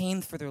household,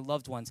 pain for their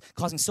loved ones,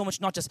 causing so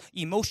much, not just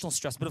emotional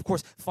stress, but of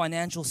course,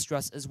 financial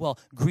stress as well.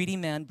 Greedy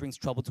man brings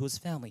trouble to his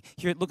family.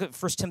 Here, look at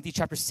 1 Timothy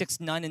chapter 6,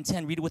 9, and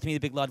 10. Read it with me in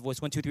a big loud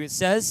voice. 1, 2, 3, it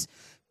says,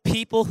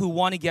 "People who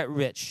want to get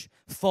rich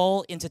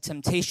fall into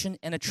temptation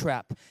and a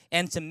trap,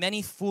 and to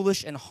many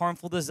foolish and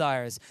harmful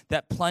desires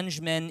that plunge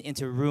men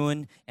into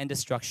ruin and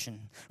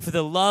destruction. For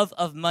the love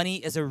of money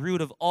is a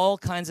root of all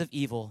kinds of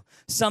evil.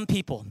 Some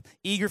people,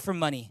 eager for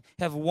money,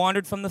 have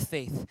wandered from the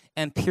faith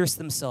and pierced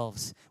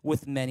themselves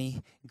with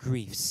many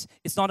griefs."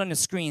 It's not on the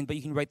screen, but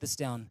you can write this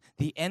down.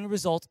 The end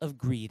result of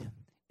greed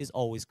is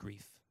always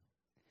grief.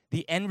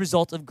 The end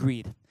result of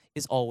greed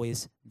is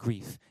always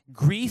grief.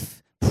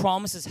 Grief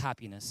promises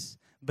happiness,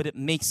 but it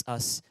makes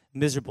us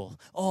miserable.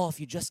 Oh,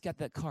 if you just get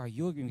that car,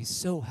 you're going to be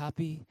so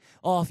happy.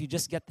 Oh, if you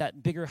just get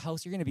that bigger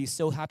house, you're going to be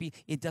so happy.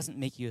 It doesn't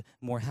make you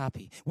more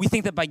happy. We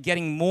think that by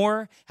getting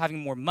more, having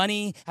more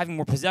money, having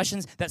more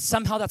possessions, that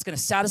somehow that's going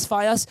to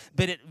satisfy us,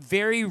 but it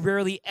very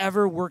rarely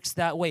ever works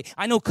that way.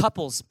 I know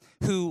couples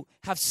who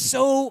have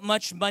so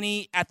much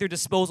money at their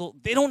disposal,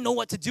 they don't know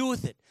what to do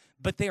with it,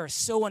 but they are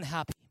so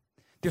unhappy.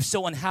 They're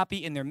so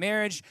unhappy in their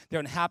marriage, they're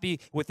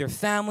unhappy with their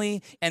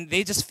family, and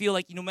they just feel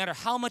like no matter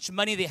how much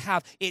money they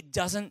have, it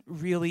doesn't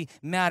really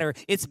matter.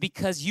 It's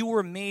because you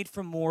were made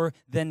for more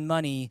than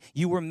money.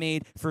 You were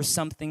made for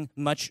something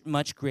much,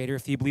 much greater.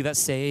 If you believe that,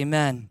 say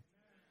amen.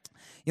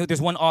 There's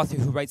one author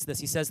who writes this.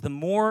 He says, the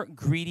more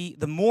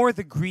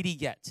the greedy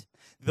get,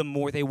 the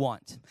more they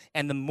want.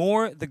 And the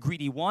more the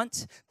greedy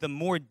want, the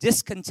more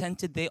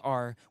discontented they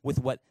are with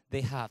what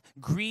they have.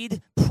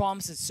 Greed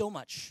promises so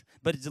much,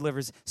 but it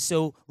delivers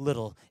so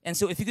little. And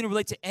so if you can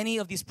relate to any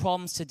of these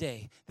problems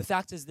today, the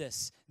fact is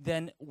this,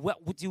 then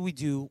what do we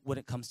do when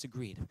it comes to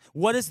greed?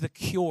 What is the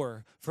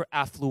cure for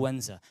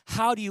affluenza?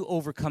 How do you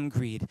overcome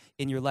greed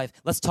in your life?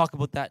 Let's talk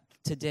about that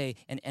today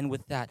and end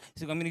with that.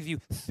 So I'm going to give you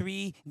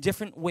 3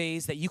 different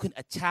ways that you can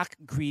attack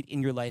greed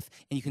in your life,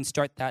 and you can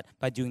start that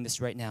by doing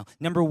this right now.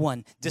 Number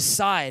 1,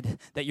 decide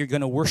that you're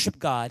going to worship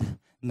God,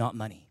 not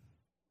money.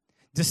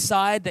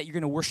 Decide that you're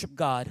going to worship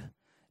God,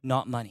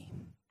 not money.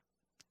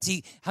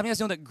 See, how many of us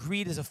know that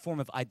greed is a form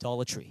of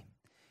idolatry?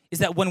 Is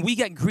that when we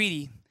get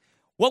greedy,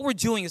 what we're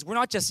doing is we're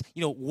not just,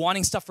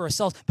 wanting stuff for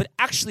ourselves, but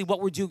actually what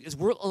we're doing is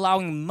we're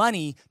allowing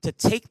money to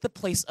take the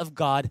place of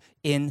God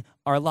in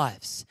our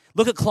lives.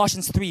 Look at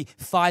Colossians 3,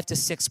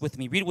 5-6 with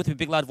me. Read it with me,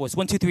 big loud voice.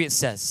 1, 2, 3, it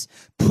says,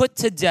 "Put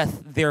to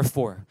death,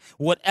 therefore,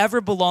 whatever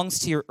belongs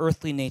to your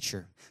earthly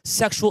nature,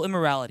 sexual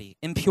immorality,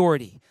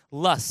 impurity,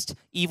 lust,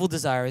 evil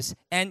desires,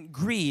 and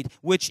greed,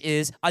 which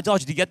is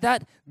idolatry." Do you get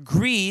that?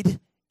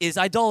 Greed is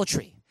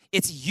idolatry.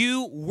 It's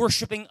you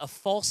worshiping a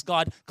false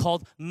god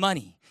called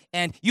money.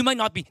 And you might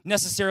not be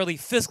necessarily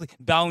physically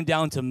bowing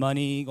down to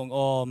money, going,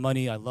 oh,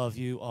 money, I love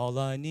you. All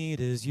I need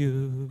is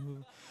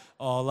you.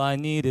 All I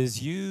need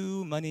is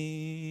you,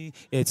 money.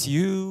 It's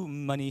you,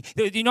 money.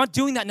 You're not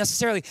doing that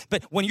necessarily,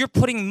 but when you're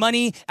putting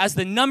money as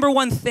the number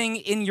one thing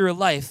in your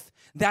life,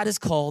 that is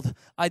called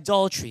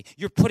idolatry.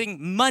 You're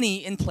putting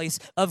money in place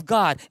of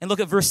God. And look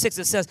at verse 6.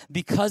 It says,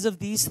 because of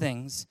these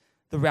things,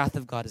 the wrath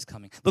of God is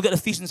coming. Look at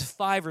Ephesians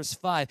 5, verse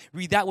 5.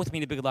 Read that with me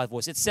in a big loud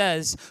voice. It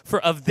says, for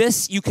of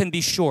this you can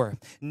be sure,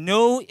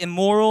 no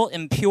immoral,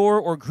 impure,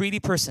 or greedy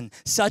person,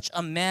 such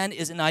a man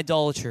is an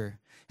idolater,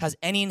 has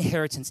any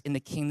inheritance in the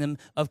kingdom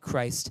of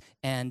Christ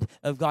and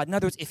of God. In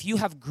other words, if you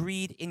have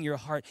greed in your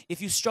heart, if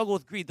you struggle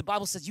with greed, the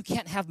Bible says you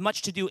can't have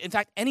much to do, in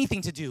fact,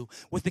 anything to do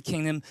with the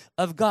kingdom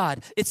of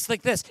God. It's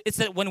like this. It's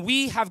that when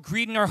we have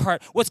greed in our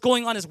heart, what's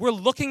going on is we're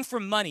looking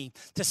for money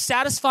to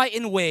satisfy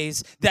in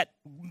ways that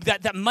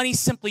money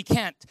simply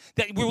can't.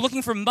 That we're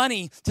looking for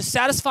money to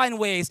satisfy in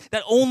ways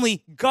that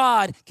only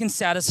God can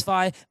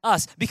satisfy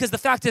us. Because the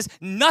fact is,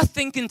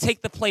 nothing can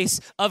take the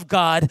place of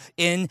God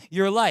in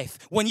your life.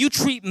 When you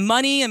treat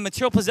money and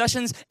material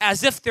possessions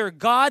as if they're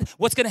God,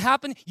 what's going to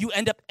happen? You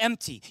end up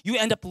empty. You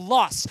end up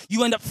lost.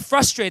 You end up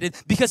frustrated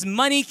because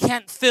money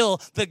can't fill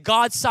the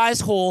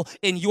God-sized hole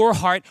in your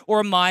heart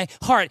or my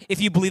heart. If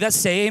you believe that,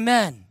 say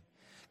amen.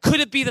 Could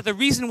it be that the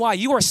reason why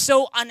you are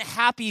so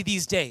unhappy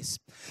these days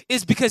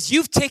is because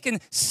you've taken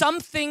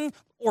something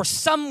or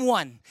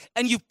someone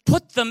and you've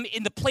put them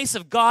in the place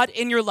of God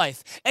in your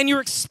life, and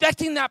you're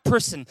expecting that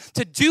person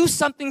to do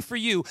something for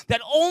you that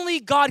only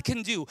God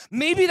can do?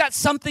 Maybe that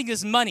something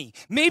is money.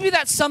 Maybe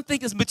that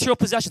something is material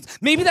possessions.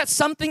 Maybe that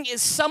something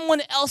is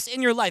someone else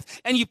in your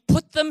life, and you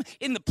put them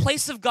in the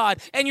place of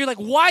God, and you're like,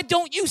 why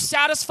don't you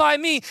satisfy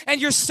me?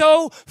 And you're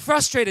so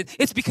frustrated.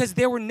 It's because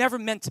they were never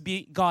meant to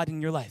be God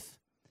in your life.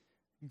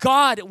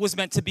 God was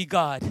meant to be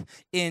God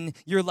in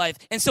your life.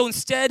 And so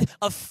instead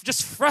of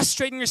just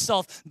frustrating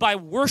yourself by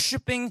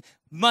worshiping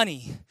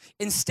money,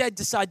 instead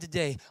decide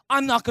today,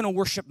 I'm not going to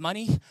worship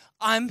money.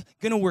 I'm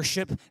going to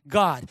worship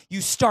God.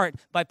 You start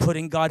by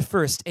putting God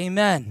first.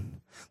 Amen.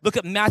 Look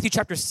at Matthew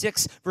chapter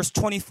 6, verse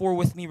 24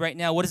 with me right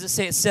now. What does it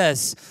say? It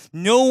says,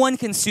 no one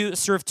can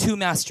serve two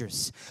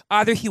masters.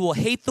 Either he will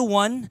hate the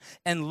one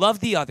and love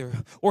the other,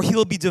 or he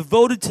will be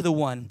devoted to the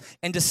one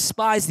and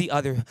despise the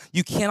other.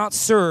 You cannot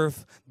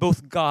serve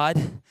both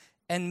God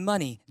and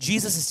money.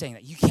 Jesus is saying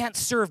that. You can't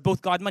serve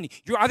both God and money.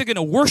 You're either going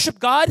to worship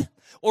God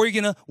or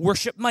you're going to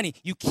worship money.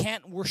 You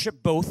can't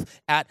worship both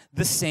at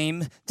the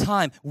same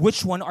time.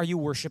 Which one are you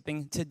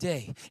worshiping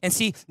today? And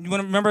see,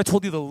 remember I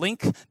told you the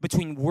link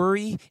between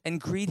worry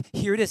and greed?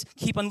 Here it is.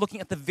 Keep on looking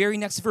at the very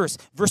next verse.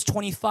 Verse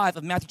 25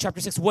 of Matthew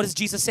chapter 6. What does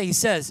Jesus say? He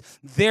says,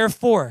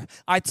 therefore,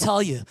 I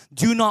tell you,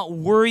 do not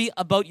worry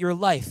about your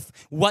life,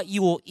 what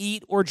you will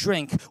eat or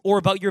drink, or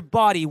about your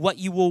body, what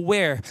you will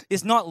wear.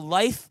 Is not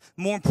life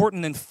more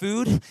important than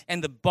food,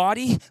 and the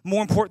body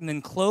more important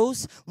than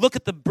clothes? Look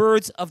at the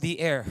birds of the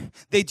air.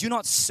 They do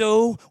not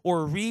sow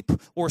or reap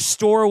or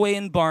store away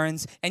in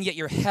barns, and yet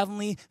your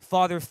heavenly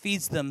Father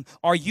feeds them.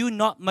 Are you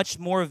not much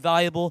more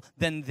valuable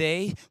than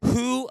they?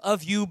 Who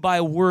of you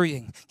by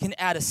worrying can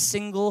add a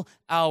single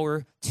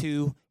hour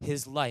to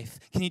his life?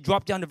 Can you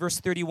drop down to verse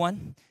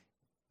 31?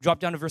 Drop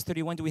down to verse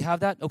 31. Do we have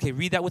that? Okay,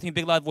 read that with me in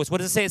big loud voice. What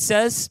does it say? It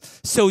says,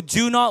 so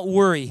do not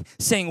worry,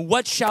 saying,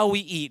 what shall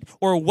we eat?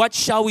 Or what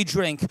shall we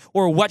drink?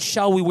 Or what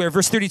shall we wear?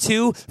 Verse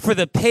 32, for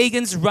the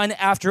pagans run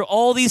after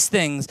all these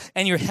things,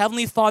 and your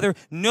heavenly Father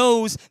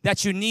knows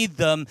that you need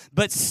them.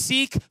 But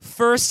seek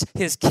first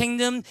his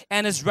kingdom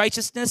and his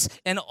righteousness,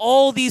 and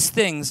all these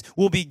things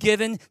will be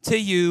given to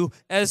you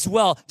as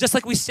well. Just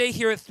like we say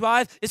here at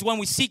Thrive, is when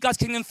we seek God's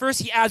kingdom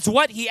first, he adds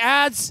what? He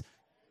adds...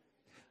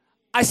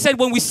 I said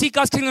when we seek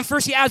God's kingdom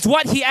first, he adds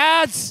what? He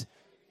adds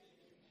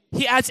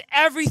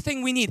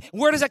everything we need.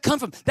 Where does that come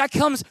from? That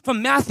comes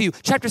from Matthew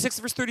chapter 6,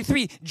 verse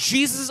 33.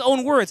 Jesus'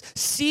 own words.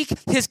 Seek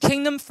his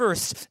kingdom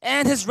first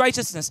and his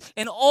righteousness.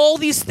 And all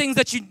these things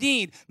that you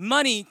need,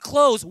 money,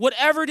 clothes,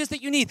 whatever it is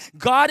that you need,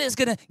 God is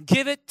going to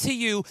give it to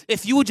you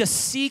if you would just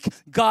seek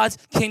God's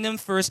kingdom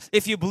first.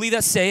 If you believe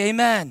that, say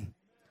amen.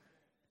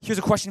 Here's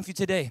a question for you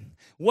today.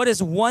 What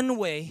is one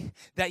way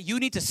that you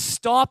need to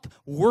stop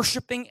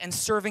worshiping and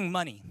serving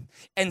money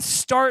and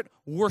start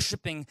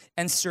worshiping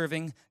and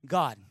serving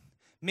God?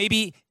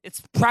 Maybe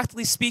it's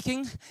practically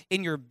speaking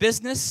in your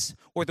business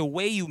or the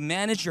way you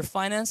manage your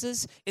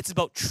finances. It's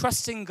about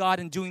trusting God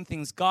and doing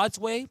things God's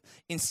way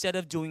instead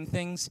of doing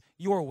things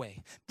your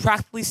way.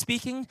 Practically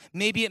speaking,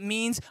 maybe it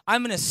means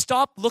I'm going to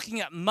stop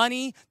looking at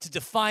money to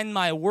define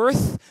my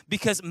worth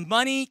because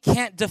money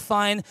can't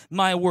define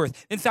my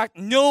worth. In fact,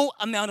 no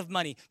amount of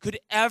money could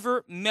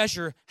ever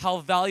measure how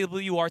valuable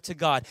you are to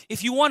God.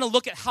 If you want to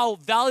look at how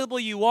valuable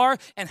you are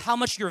and how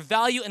much your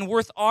value and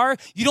worth are,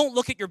 you don't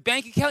look at your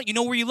bank account. You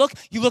know where you look?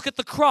 You look at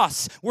the cross.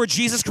 cross where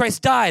Jesus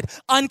Christ died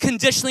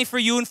unconditionally for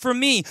you and for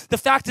me. The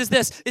fact is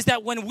this, is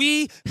that when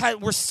we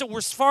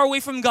were far away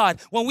from God,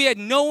 when we had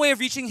no way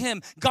of reaching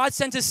him, God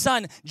sent his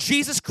son,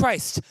 Jesus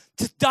Christ,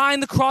 to die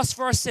on the cross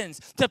for our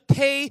sins, to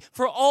pay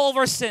for all of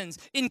our sins,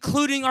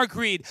 including our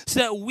greed,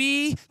 so that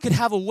we could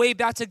have a way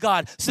back to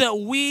God, so that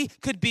we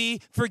could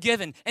be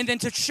forgiven. And then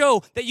to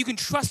show that you can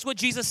trust what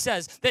Jesus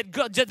says,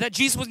 that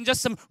Jesus wasn't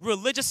just some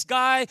religious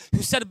guy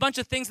who said a bunch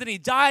of things, that he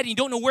died and you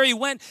don't know where he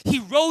went. He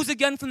rose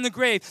again from the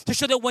grave to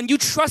show that when you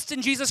trust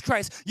in Jesus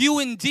Christ, you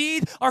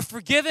indeed are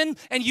forgiven,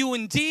 and you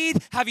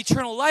indeed have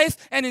eternal life,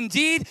 and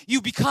indeed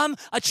you become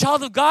a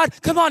child of God.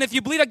 Come on, if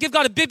you believe that, give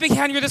God a big, big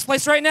hand here in this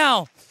place right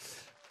now.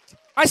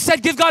 I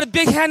said give God a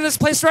big hand in this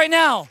place right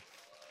now.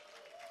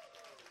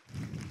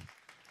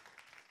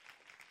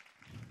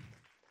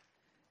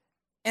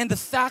 And the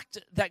fact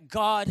that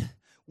God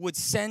would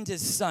send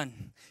his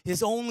son,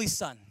 his only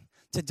son,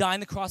 to die on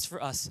the cross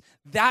for us,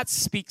 that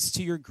speaks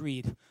to your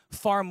greed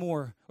far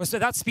more, or so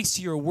that speaks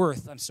to your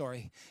worth,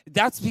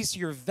 That speaks to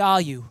your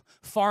value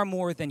far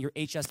more than your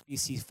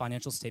HSBC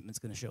financial statement's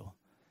going to show.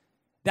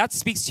 That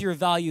speaks to your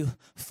value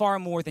far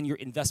more than your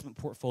investment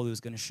portfolio is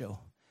going to show.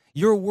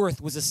 Your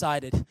worth was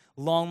decided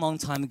long, long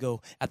time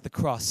ago at the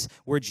cross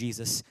where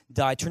Jesus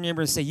died. Turn to your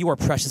neighbor and say, you are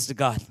precious to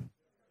God.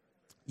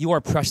 You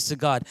are precious to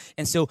God.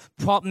 And so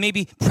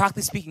maybe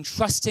practically speaking,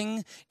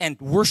 trusting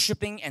and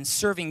worshiping and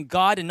serving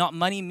God and not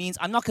money means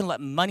I'm not going to let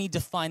money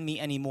define me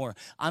anymore.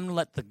 I'm going to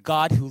let the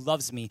God who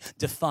loves me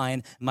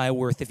define my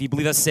worth. If you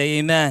believe that, say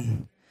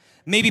amen.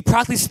 Maybe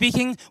practically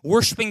speaking,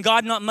 worshiping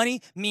God, not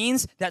money,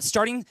 means that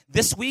starting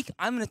this week,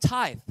 I'm going to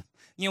tithe.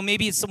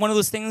 Maybe it's one of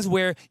those things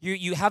where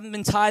you haven't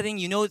been tithing.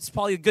 You know it's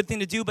probably a good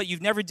thing to do, but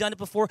you've never done it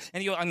before.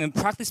 And I'm going to,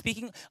 practically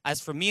speaking,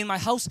 as for me and my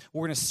house,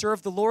 we're going to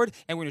serve the Lord,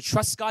 and we're going to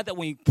trust God that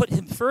when we put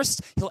him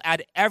first, he'll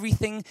add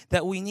everything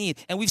that we need.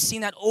 And we've seen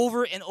that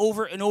over and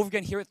over and over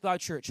again here at Cloud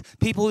Church.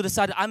 People who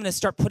decided, I'm going to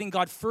start putting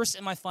God first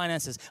in my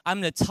finances.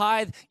 I'm going to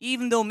tithe,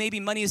 even though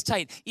maybe money is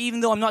tight, even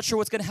though I'm not sure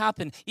what's going to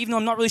happen, even though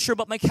I'm not really sure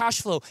about my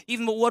cash flow,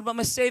 even but what about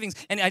my savings?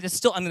 And I'm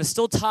going to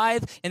still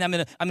tithe, and I'm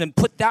going to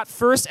put that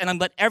first, and I'm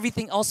going to let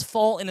everything else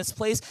fall in its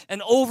place.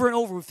 And over,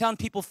 we found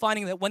people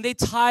finding that when they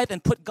tithe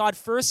and put God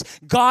first,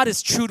 God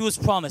is true to his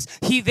promise.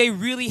 They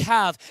really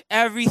have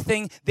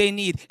everything they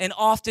need, and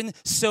often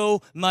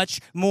so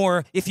much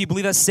more. If you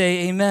believe that,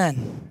 say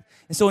amen.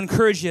 And so I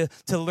encourage you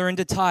to learn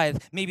to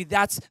tithe. Maybe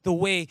that's the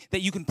way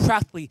that you can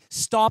practically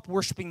stop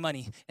worshiping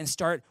money and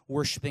start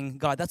worshiping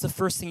God. That's the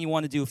first thing you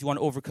want to do if you want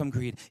to overcome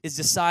greed, is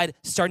decide,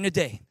 starting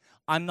today,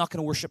 I'm not going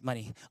to worship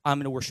money. I'm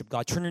going to worship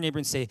God. Turn to your neighbor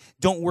and say,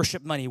 don't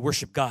worship money,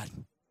 worship God.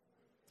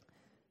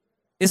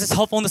 Is this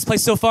helpful in this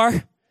place so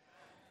far?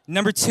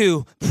 Number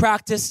 2,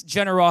 practice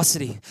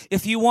generosity.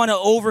 If you want to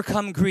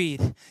overcome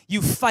greed,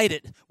 you fight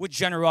it with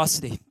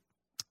generosity.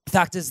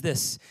 Fact is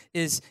this,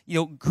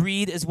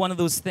 greed is one of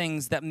those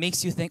things that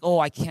makes you think, oh,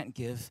 I can't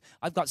give.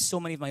 I've got so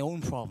many of my own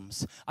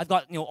problems. I've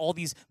got, all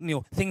these,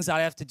 things that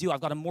I have to do.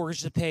 I've got a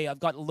mortgage to pay. I've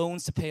got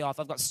loans to pay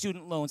off. I've got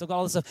student loans. I've got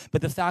all this stuff.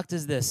 But the fact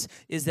is this,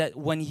 is that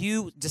when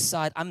you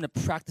decide, I'm going to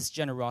practice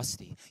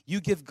generosity,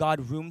 you give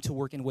God room to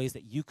work in ways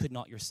that you could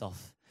not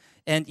yourself.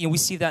 And we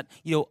see that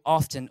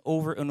often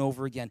over and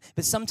over again.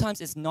 But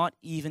sometimes it's not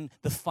even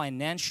the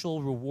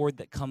financial reward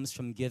that comes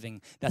from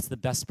giving that's the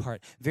best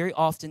part. Very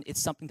often it's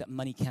something that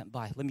money can't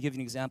buy. Let me give you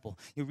an example.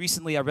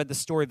 Recently I read the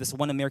story of this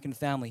one American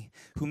family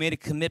who made a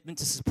commitment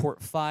to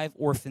support 5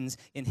 orphans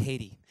in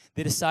Haiti.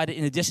 They decided,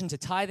 in addition to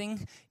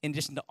tithing, in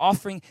addition to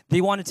offering,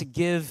 they wanted to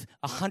give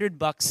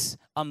 $100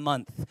 a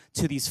month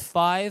to these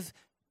 5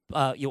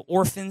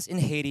 orphans in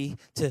Haiti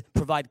to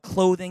provide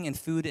clothing and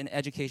food and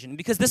education. And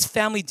because this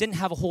family didn't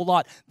have a whole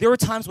lot, there were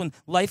times when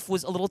life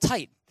was a little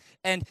tight.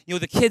 And,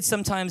 the kids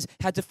sometimes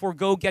had to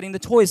forego getting the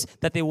toys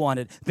that they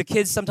wanted. The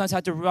kids sometimes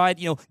had to ride,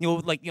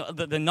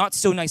 the not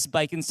so nice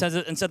bike instead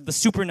of the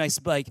super nice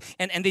bike.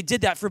 And they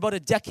did that for about a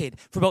decade.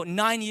 For about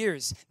 9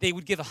 years, they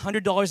would give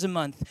 $100 a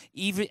month,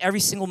 every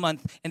single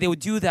month. And they would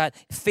do that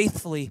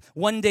faithfully.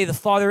 One day, the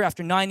father,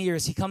 after 9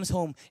 years, he comes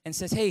home and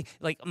says, hey,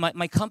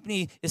 my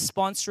company is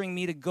sponsoring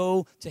me to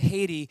go to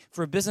Haiti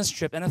for a business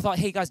trip. And I thought,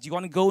 hey, guys, do you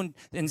want to go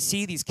and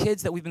see these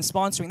kids that we've been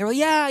sponsoring? They were like,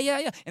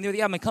 yeah. And they were like,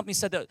 yeah, my company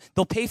said that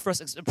they'll pay for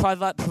us,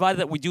 provided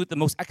that we do it the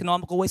most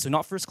economical way, so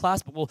not first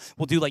class, but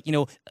we'll do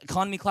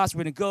economy class.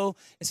 We're going to go.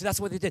 And so that's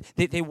what they did.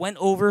 They went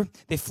over,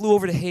 they flew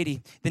over to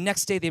Haiti. The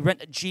next day, they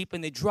rent a Jeep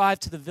and they drive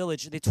to the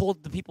village. They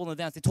told the people in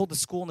advance, they told the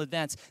school in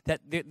advance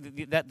that they're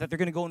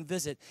going to go and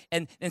visit.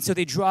 And so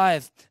they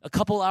drive a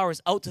couple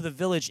hours out to the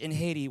village in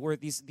Haiti where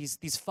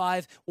these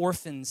 5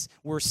 orphans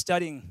were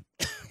studying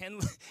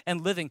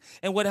and living.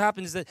 And what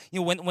happened is that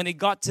when they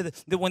got to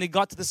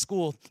the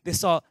school, they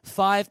saw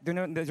 5.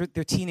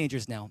 They're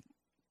teenagers now.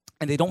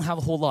 and they don't have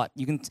a whole lot.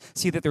 You can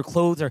see that their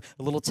clothes are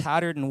a little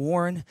tattered and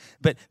worn,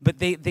 but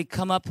they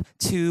come up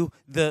to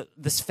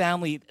this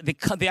family.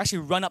 They actually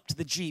run up to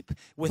the Jeep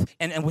with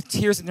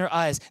tears in their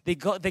eyes. They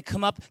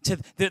come up to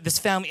this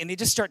family, and they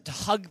just start to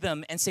hug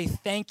them and say,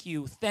 thank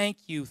you, thank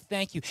you,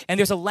 thank you. And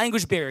there's a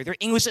language barrier. Their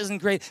English isn't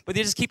great, but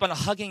they just keep on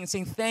hugging and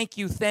saying, thank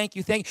you, thank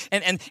you, thank you.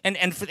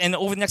 And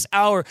over the next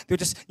hour, they're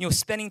just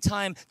spending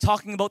time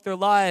talking about their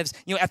lives.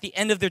 At the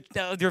end of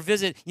their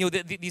visit,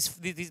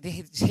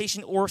 these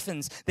Haitian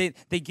orphans,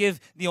 they give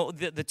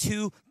the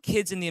two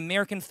kids in the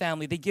American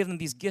family, they give them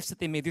these gifts that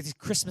they made. These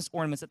Christmas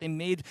ornaments that they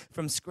made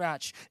from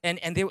scratch, and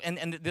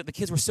the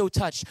kids were so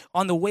touched.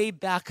 On the way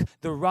back,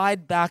 the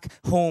ride back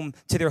home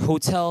to their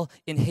hotel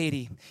in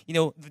Haiti,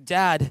 the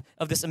dad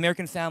of this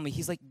American family,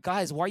 he's like,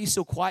 guys, why are you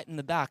so quiet in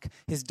the back?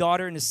 His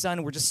daughter and his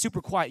son were just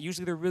super quiet.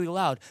 Usually they're really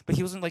loud, but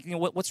he wasn't like,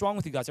 what's wrong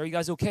with you guys? Are you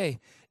guys okay?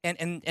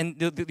 And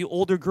the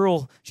older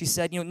girl, she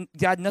said,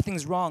 Dad,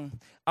 nothing's wrong.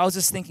 I was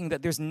just thinking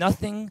that there's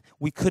nothing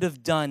we could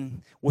have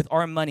done with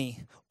our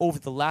money over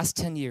the last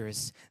 10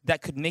 years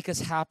that could make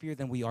us happier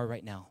than we are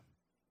right now.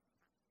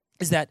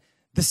 Is that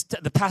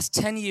the past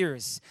 10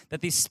 years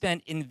that they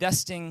spent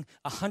investing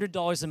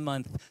 $100 a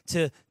month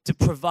to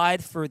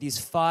provide for these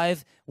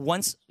 5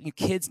 once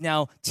kids,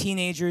 now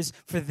teenagers.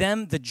 For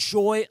them, the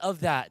joy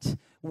of that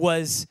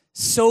was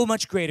so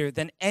much greater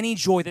than any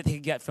joy that they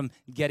could get from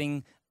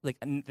getting like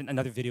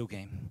another video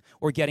game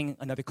or getting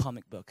another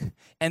comic book.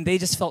 And they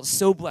just felt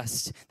so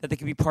blessed that they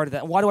could be part of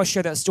that. And why do I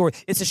share that story?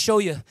 It's to show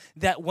you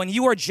that when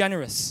you are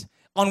generous,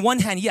 on one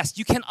hand, yes,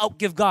 you can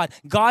outgive God.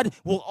 God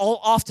will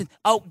often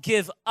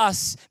outgive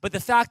us. But the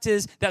fact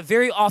is that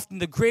very often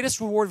the greatest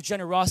reward of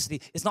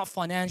generosity is not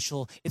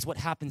financial, it's what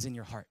happens in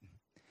your heart.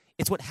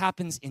 It's what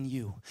happens in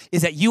you.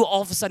 Is that you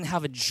all of a sudden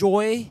have a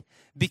joy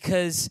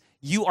because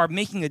you are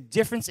making a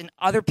difference in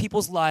other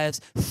people's lives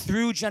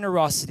through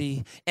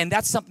generosity, and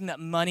that's something that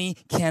money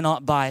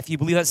cannot buy. If you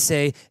believe that,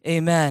 say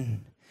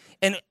amen.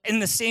 And in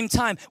the same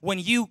time, when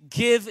you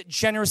give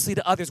generously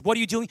to others, what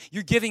are you doing?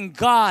 You're giving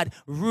God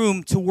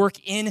room to work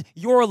in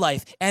your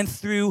life and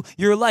through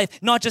your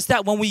life. Not just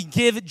that, when we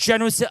give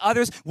generously to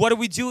others, what are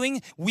we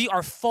doing? We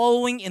are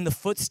following in the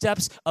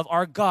footsteps of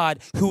our God,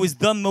 who is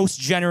the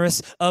most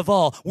generous of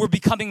all. We're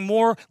becoming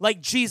more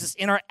like Jesus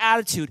in our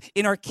attitude,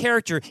 in our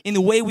character, in the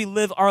way we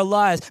live our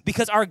lives,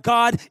 because our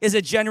God is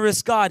a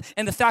generous God.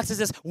 And the fact is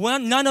this,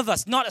 none of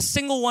us, not a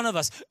single one of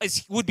us,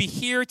 would be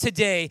here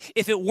today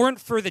if it weren't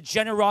for the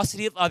generosity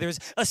of others,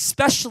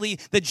 especially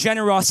the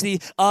generosity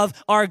of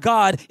our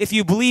God. If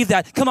you believe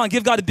that, come on,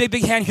 give God a big,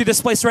 big hand here,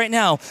 this place right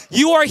now.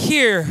 You are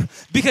here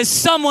because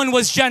someone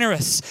was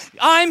generous.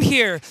 I'm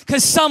here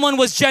because someone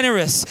was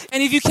generous.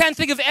 And if you can't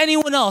think of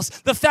anyone else,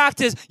 the fact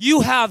is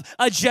you have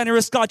a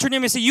generous God. Turn to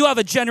me and say, you have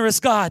a generous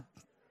God.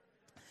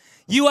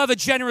 You have a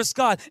generous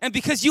God. And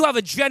because you have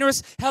a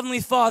generous Heavenly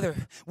Father,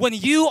 when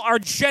you are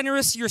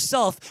generous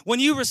yourself,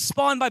 when you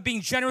respond by being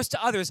generous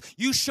to others,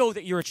 you show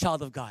that you're a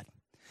child of God.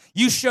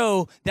 You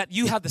show that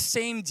you have the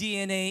same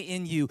DNA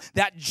in you,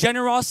 that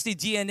generosity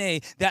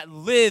DNA that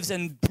lives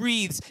and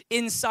breathes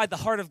inside the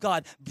heart of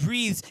God,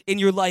 breathes in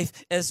your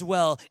life as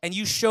well. And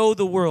you show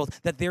the world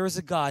that there is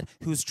a God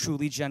who's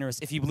truly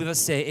generous. If you believe us,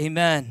 say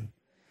amen.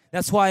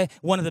 That's why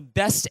one of the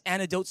best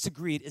antidotes to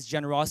greed is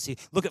generosity.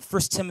 Look at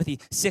 1 Timothy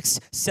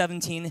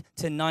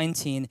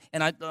 6:17-19.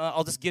 And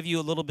I'll just give you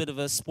a little bit of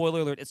a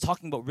spoiler alert. It's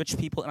talking about rich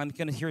people, and I'm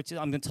going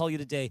to tell you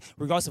today,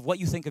 regardless of what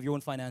you think of your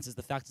own finances,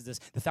 the fact is this: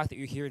 the fact that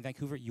you're here in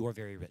Vancouver, you are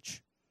very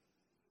rich.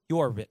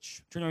 You are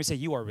rich. Turn around and say,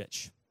 you are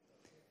rich.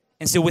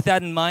 And so with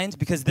that in mind,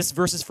 because this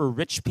verse is for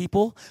rich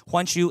people,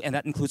 why don't you, and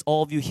that includes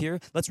all of you here,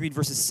 let's read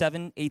verses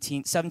 17,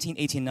 18,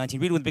 19.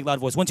 Read it with a big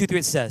loud voice. 1, 2, 3,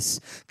 it says,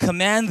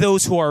 command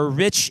those who are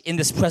rich in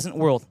this present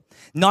world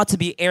not to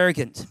be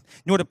arrogant,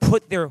 nor to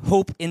put their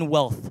hope in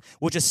wealth,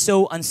 which is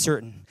so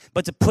uncertain,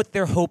 but to put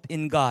their hope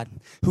in God,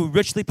 who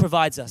richly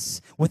provides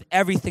us with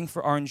everything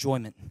for our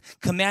enjoyment.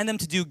 Command them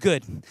to do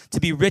good,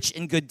 to be rich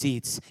in good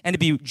deeds, and to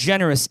be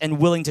generous and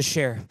willing to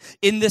share.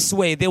 In this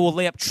way, they will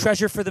lay up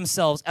treasure for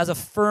themselves as a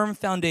firm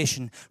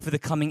foundation for the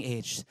coming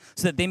age,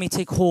 so that they may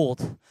take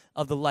hold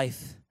of the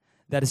life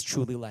that is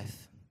truly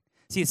life.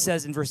 See, it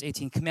says in verse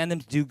 18, command them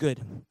to do good,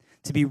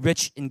 to be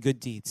rich in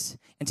good deeds,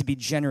 and to be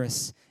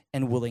generous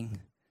and willing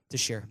to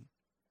share.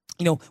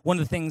 You know, one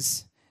of the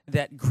things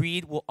that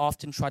greed will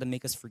often try to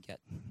make us forget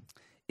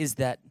is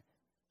that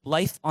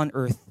life on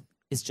earth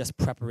is just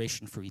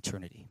preparation for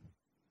eternity.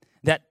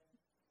 That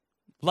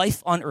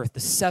life on earth,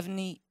 the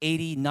 70,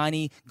 80,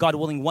 90, God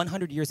willing,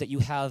 100 years that you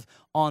have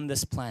on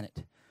this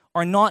planet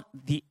are not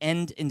the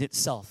end in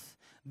itself,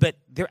 but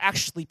they're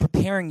actually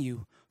preparing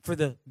you for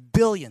the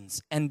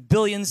billions and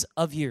billions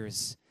of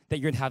years that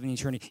you're going to have in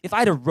eternity. If I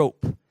had a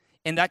rope,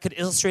 and that could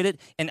illustrate it,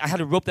 and I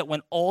had a rope that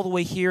went all the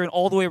way here and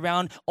all the way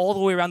around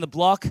the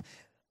block,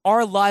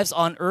 our lives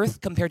on earth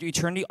compared to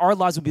eternity, our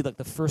lives would be like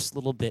the first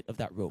little bit of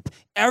that rope.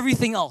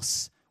 Everything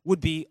else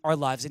would be our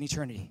lives in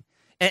eternity.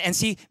 And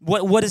see,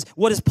 what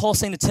is Paul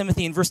saying to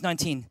Timothy in verse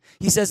 19?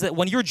 He says that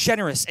when you're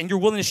generous and you're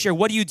willing to share,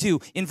 what do you do?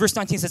 In verse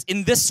 19 it says,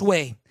 in this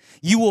way,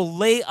 you will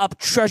lay up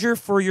treasure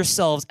for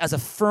yourselves as a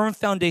firm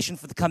foundation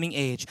for the coming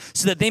age,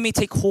 so that they may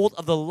take hold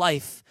of the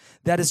life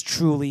that is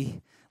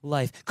truly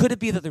life. Could it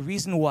be that the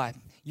reason why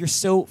you're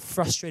so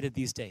frustrated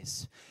these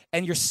days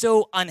and you're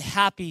so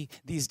unhappy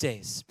these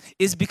days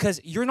is because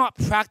you're not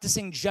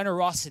practicing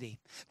generosity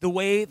the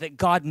way that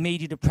God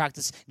made you to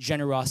practice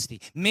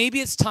generosity? Maybe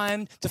it's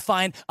time to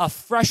find a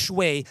fresh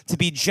way to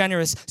be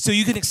generous so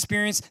you can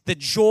experience the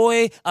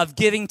joy of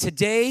giving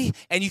today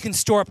and you can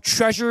store up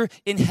treasure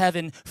in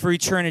heaven for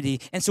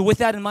eternity. And so with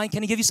that in mind,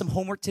 can I give you some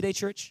homework today,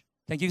 church?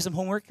 Can I give you some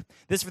homework?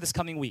 This is for this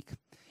coming week.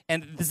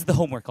 And this is the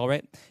homework, all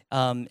right?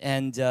 Turn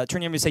to your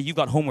neighbor and say, you've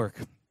got homework.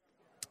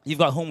 You've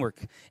got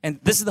homework. And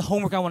this is the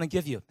homework I want to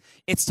give you.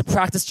 It's to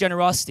practice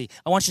generosity.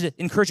 I want you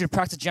to encourage you to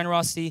practice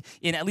generosity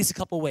in at least a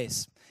couple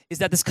ways. Is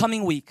that this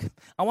coming week,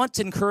 I want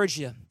to encourage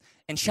you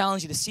and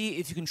challenge you to see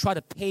if you can try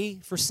to pay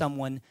for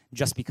someone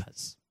just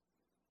because.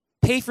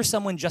 Pay for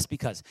someone just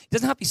because. It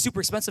doesn't have to be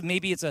super expensive.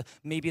 Maybe it's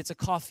a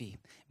coffee.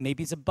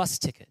 Maybe it's a bus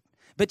ticket.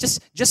 But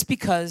just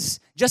because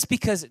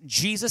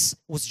Jesus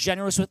was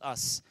generous with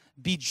us,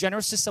 be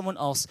generous to someone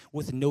else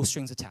with no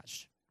strings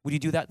attached. Would you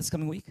do that this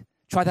coming week?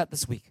 Try that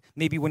this week.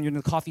 Maybe when you're in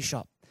the coffee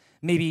shop.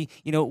 Maybe,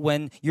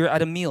 when you're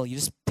at a meal, you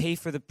just pay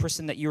for the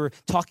person that you were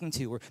talking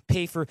to, or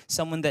pay for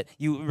someone that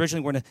you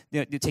originally were going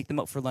to take them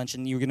out for lunch,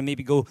 and you were going to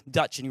maybe go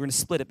Dutch, and you're going to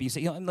split it, but you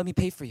say, let me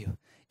pay for you.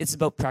 It's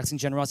about practicing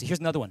generosity. Here's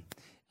another one,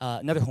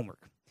 another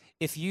homework.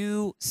 If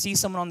you see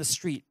someone on the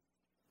street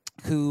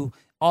who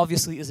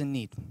obviously is in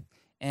need,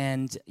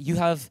 and you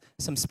have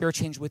some spare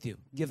change with you,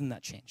 give them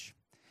that change.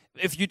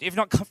 If you're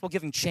not comfortable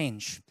giving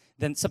change,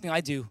 then something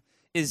I do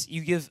is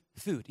you give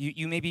food.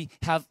 You maybe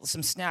have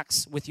some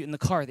snacks with you in the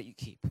car that you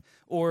keep,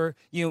 or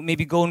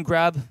maybe go and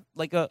grab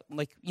maybe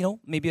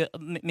a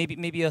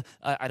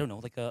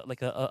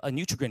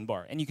Nutri-Grain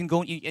bar, and you can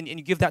go and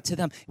you give that to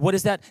them. What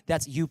is that?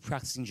 That's you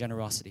practicing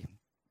generosity.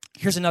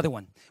 Here's another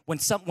one.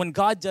 When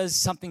God does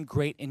something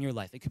great in your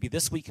life, it could be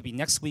this week, it could be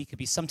next week, it could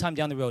be sometime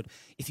down the road.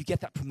 If you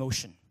get that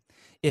promotion,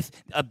 if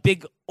a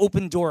big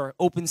open door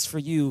opens for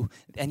you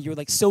and you're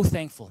so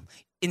thankful,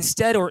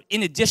 instead or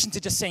in addition to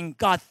just saying,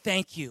 God,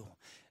 thank you,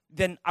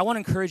 then I want to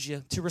encourage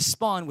you to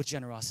respond with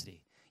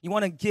generosity. You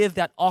want to give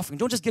that offering.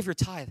 Don't just give your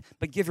tithe,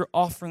 but give your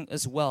offering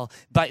as well.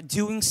 By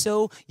doing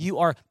so, you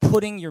are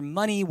putting your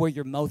money where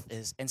your mouth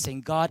is and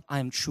saying, God, I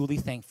am truly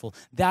thankful.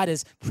 That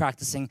is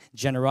practicing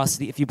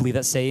generosity. If you believe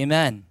that, say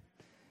amen.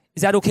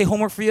 Is that okay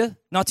homework for you?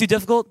 Not too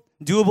difficult?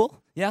 Doable?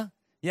 Yeah?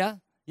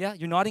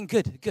 You're nodding?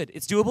 Good.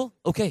 It's doable?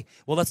 Okay.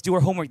 Well, let's do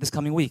our homework this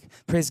coming week.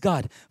 Praise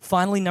God.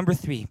 Finally, number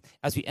 3,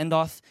 as we end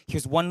off,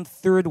 here's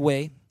 1/3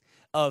 way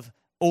of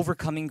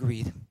overcoming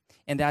greed,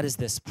 and that is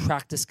this: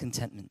 practice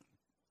contentment.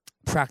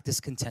 Practice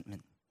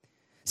contentment.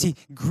 See,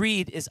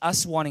 greed is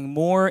us wanting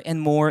more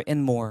and more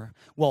and more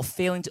while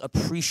failing to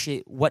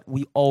appreciate what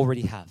we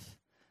already have.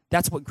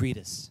 That's what greed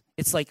is.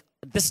 It's like,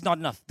 this is not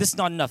enough, this is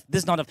not enough,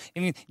 this is not enough. I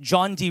mean,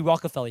 John D.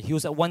 Rockefeller, he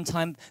was at one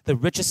time the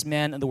richest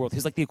man in the world. He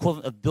was like the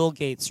equivalent of Bill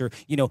Gates or,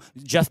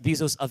 Jeff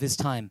Bezos of his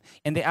time.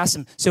 And they asked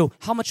him, so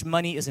how much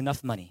money is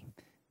enough money?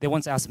 They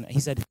once asked him, he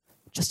said,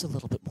 just a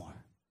little bit more.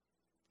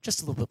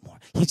 Just a little bit more.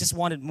 He just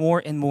wanted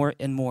more and more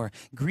and more.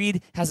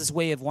 Greed has this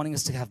way of wanting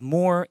us to have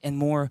more and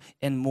more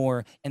and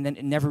more, and then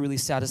it never really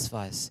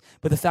satisfies.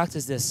 But the fact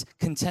is this: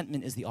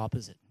 contentment is the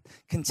opposite.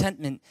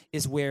 Contentment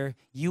is where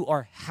you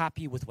are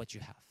happy with what you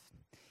have.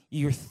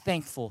 You're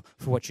thankful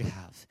for what you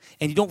have.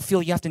 And you don't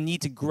feel you have to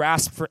need to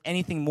grasp for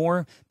anything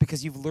more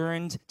because you've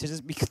learned to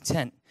just be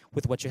content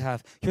with what you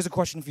have. Here's a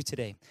question for you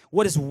today.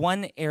 What is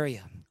one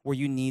area where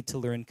you need to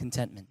learn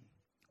contentment?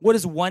 What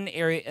is one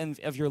area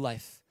of your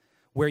life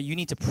where you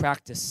need to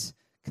practice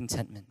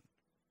contentment?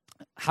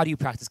 How do you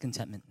practice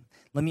contentment?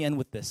 Let me end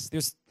with this.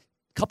 There's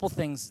a couple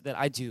things that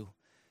I do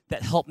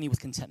that help me with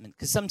contentment,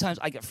 because sometimes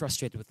I get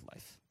frustrated with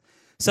life.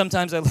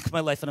 Sometimes I look at my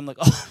life and I'm like,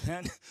 oh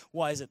man,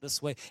 why is it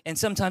this way? And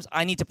sometimes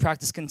I need to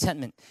practice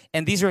contentment.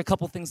 And these are a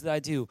couple things that I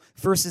do.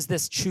 First is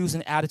this: choose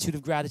an attitude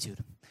of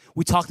gratitude.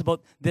 We talked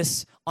about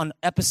this on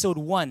episode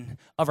 1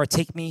 of our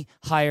Take Me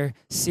Higher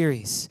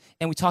series.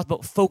 And we talked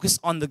about focus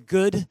on the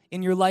good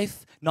in your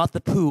life, not the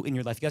poo in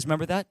your life. You guys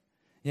remember that?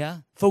 Yeah?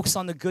 Focus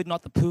on the good,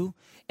 not the poo.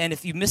 And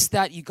if you missed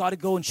that, you got to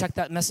go and check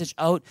that message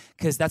out,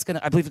 because I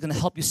believe it's going to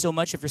help you so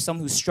much if you're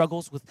someone who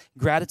struggles with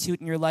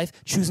gratitude in your life.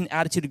 Choose an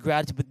attitude of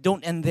gratitude, but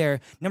don't end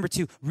there. Number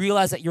 2,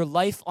 realize that your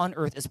life on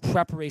earth is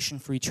preparation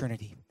for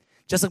eternity.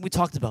 Just like we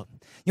talked about.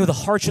 The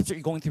hardships that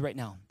you're going through right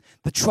now,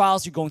 the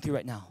trials you're going through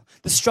right now,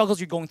 the struggles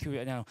you're going through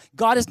right now.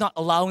 God is not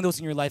allowing those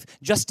in your life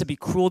just to be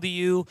cruel to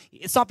you.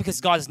 It's not because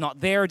God is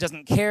not there,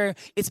 doesn't care.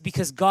 It's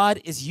because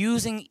God is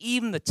using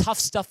even the tough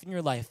stuff in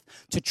your life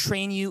to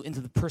train you into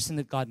the person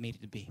that God made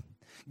you to be.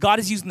 God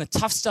is using the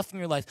tough stuff in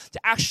your life to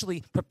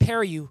actually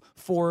prepare you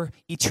for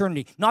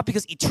eternity. Not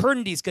because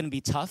eternity is going to be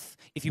tough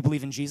if you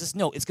believe in Jesus.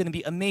 No, it's going to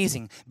be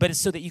amazing. But it's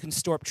so that you can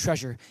store up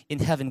treasure in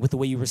heaven with the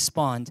way you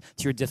respond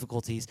to your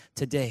difficulties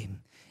today.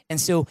 And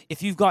so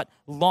if you've got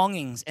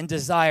longings and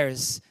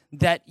desires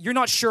that you're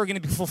not sure are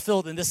going to be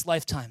fulfilled in this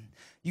lifetime,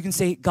 you can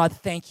say, God,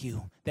 thank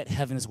you that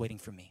heaven is waiting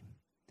for me.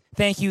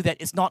 Thank you that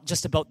it's not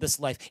just about this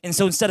life. And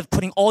so instead of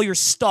putting all your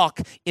stock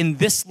in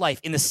this life,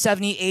 in the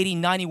 70, 80,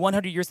 90,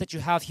 100 years that you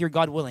have here,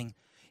 God willing,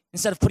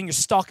 instead of putting your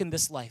stock in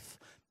this life,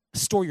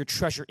 store your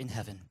treasure in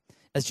heaven,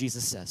 as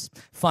Jesus says.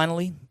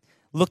 Finally,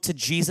 look to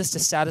Jesus to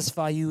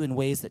satisfy you in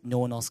ways that no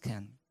one else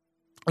can.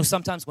 Or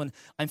sometimes when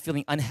I'm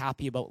feeling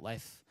unhappy about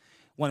life,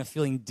 when I'm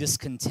feeling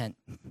discontent,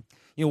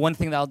 one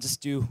thing that I'll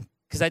just do,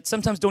 because I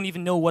sometimes don't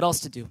even know what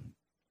else to do,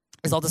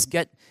 is I'll just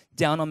get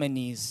down on my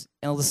knees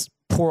and I'll just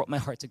pour out my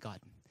heart to God.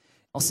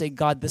 I'll say,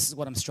 God, this is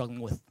what I'm struggling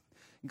with.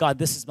 God,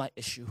 this is my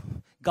issue.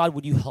 God,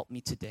 would you help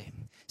me today?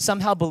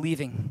 Somehow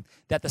believing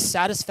that the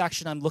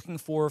satisfaction I'm looking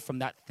for from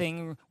that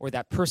thing or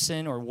that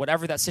person or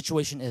whatever that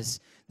situation is,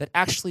 that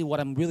actually what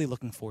I'm really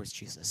looking for is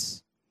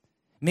Jesus.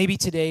 Maybe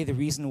today the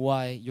reason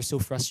why you're so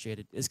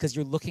frustrated is because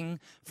you're looking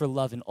for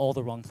love in all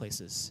the wrong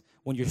places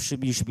when you should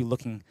be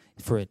looking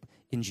for it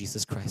in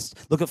Jesus Christ.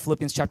 Look at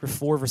Philippians chapter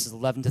 4, verses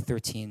 11 to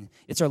 13.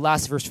 It's our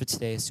last verse for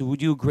today, so we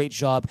do a great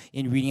job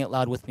in reading it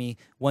loud with me.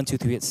 1, 2,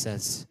 3, it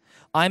says,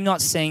 I'm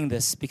not saying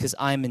this because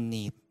I'm in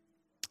need,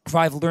 for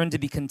I've learned to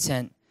be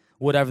content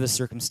whatever the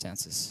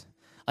circumstances.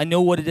 I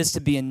know what it is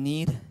to be in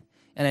need,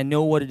 and I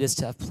know what it is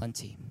to have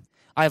plenty.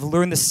 I have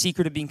learned the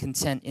secret of being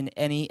content in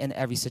any and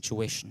every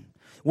situation,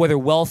 whether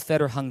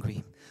well-fed or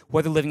hungry,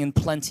 whether living in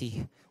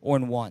plenty or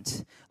in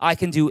want. I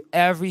can do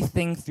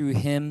everything through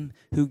him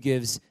who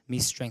gives me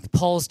strength.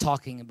 Paul's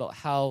talking about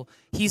how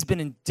he's been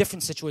in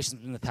different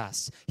situations in the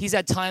past. He's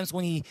had times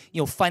when he,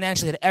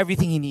 financially had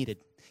everything he needed.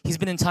 He's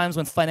been in times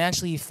when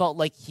financially he felt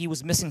like he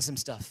was missing some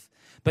stuff.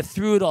 But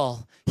through it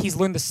all, he's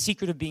learned the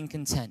secret of being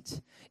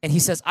content. And he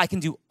says, I can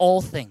do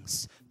all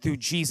things through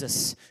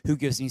Jesus who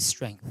gives me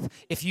strength.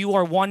 If you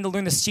are wanting to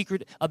learn the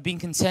secret of being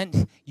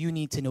content, you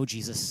need to know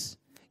Jesus.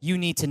 You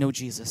need to know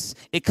Jesus.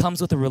 It comes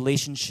with a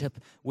relationship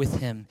with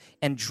him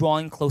and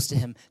drawing close to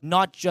him,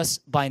 not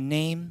just by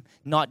name,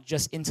 not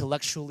just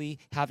intellectually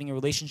having a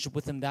relationship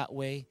with him that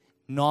way,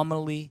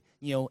 nominally,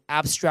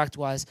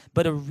 abstract-wise,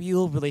 but a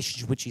real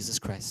relationship with Jesus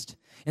Christ.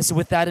 And so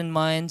with that in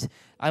mind,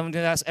 I'm going to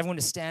ask everyone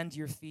to stand to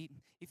your feet.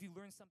 If you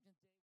learned something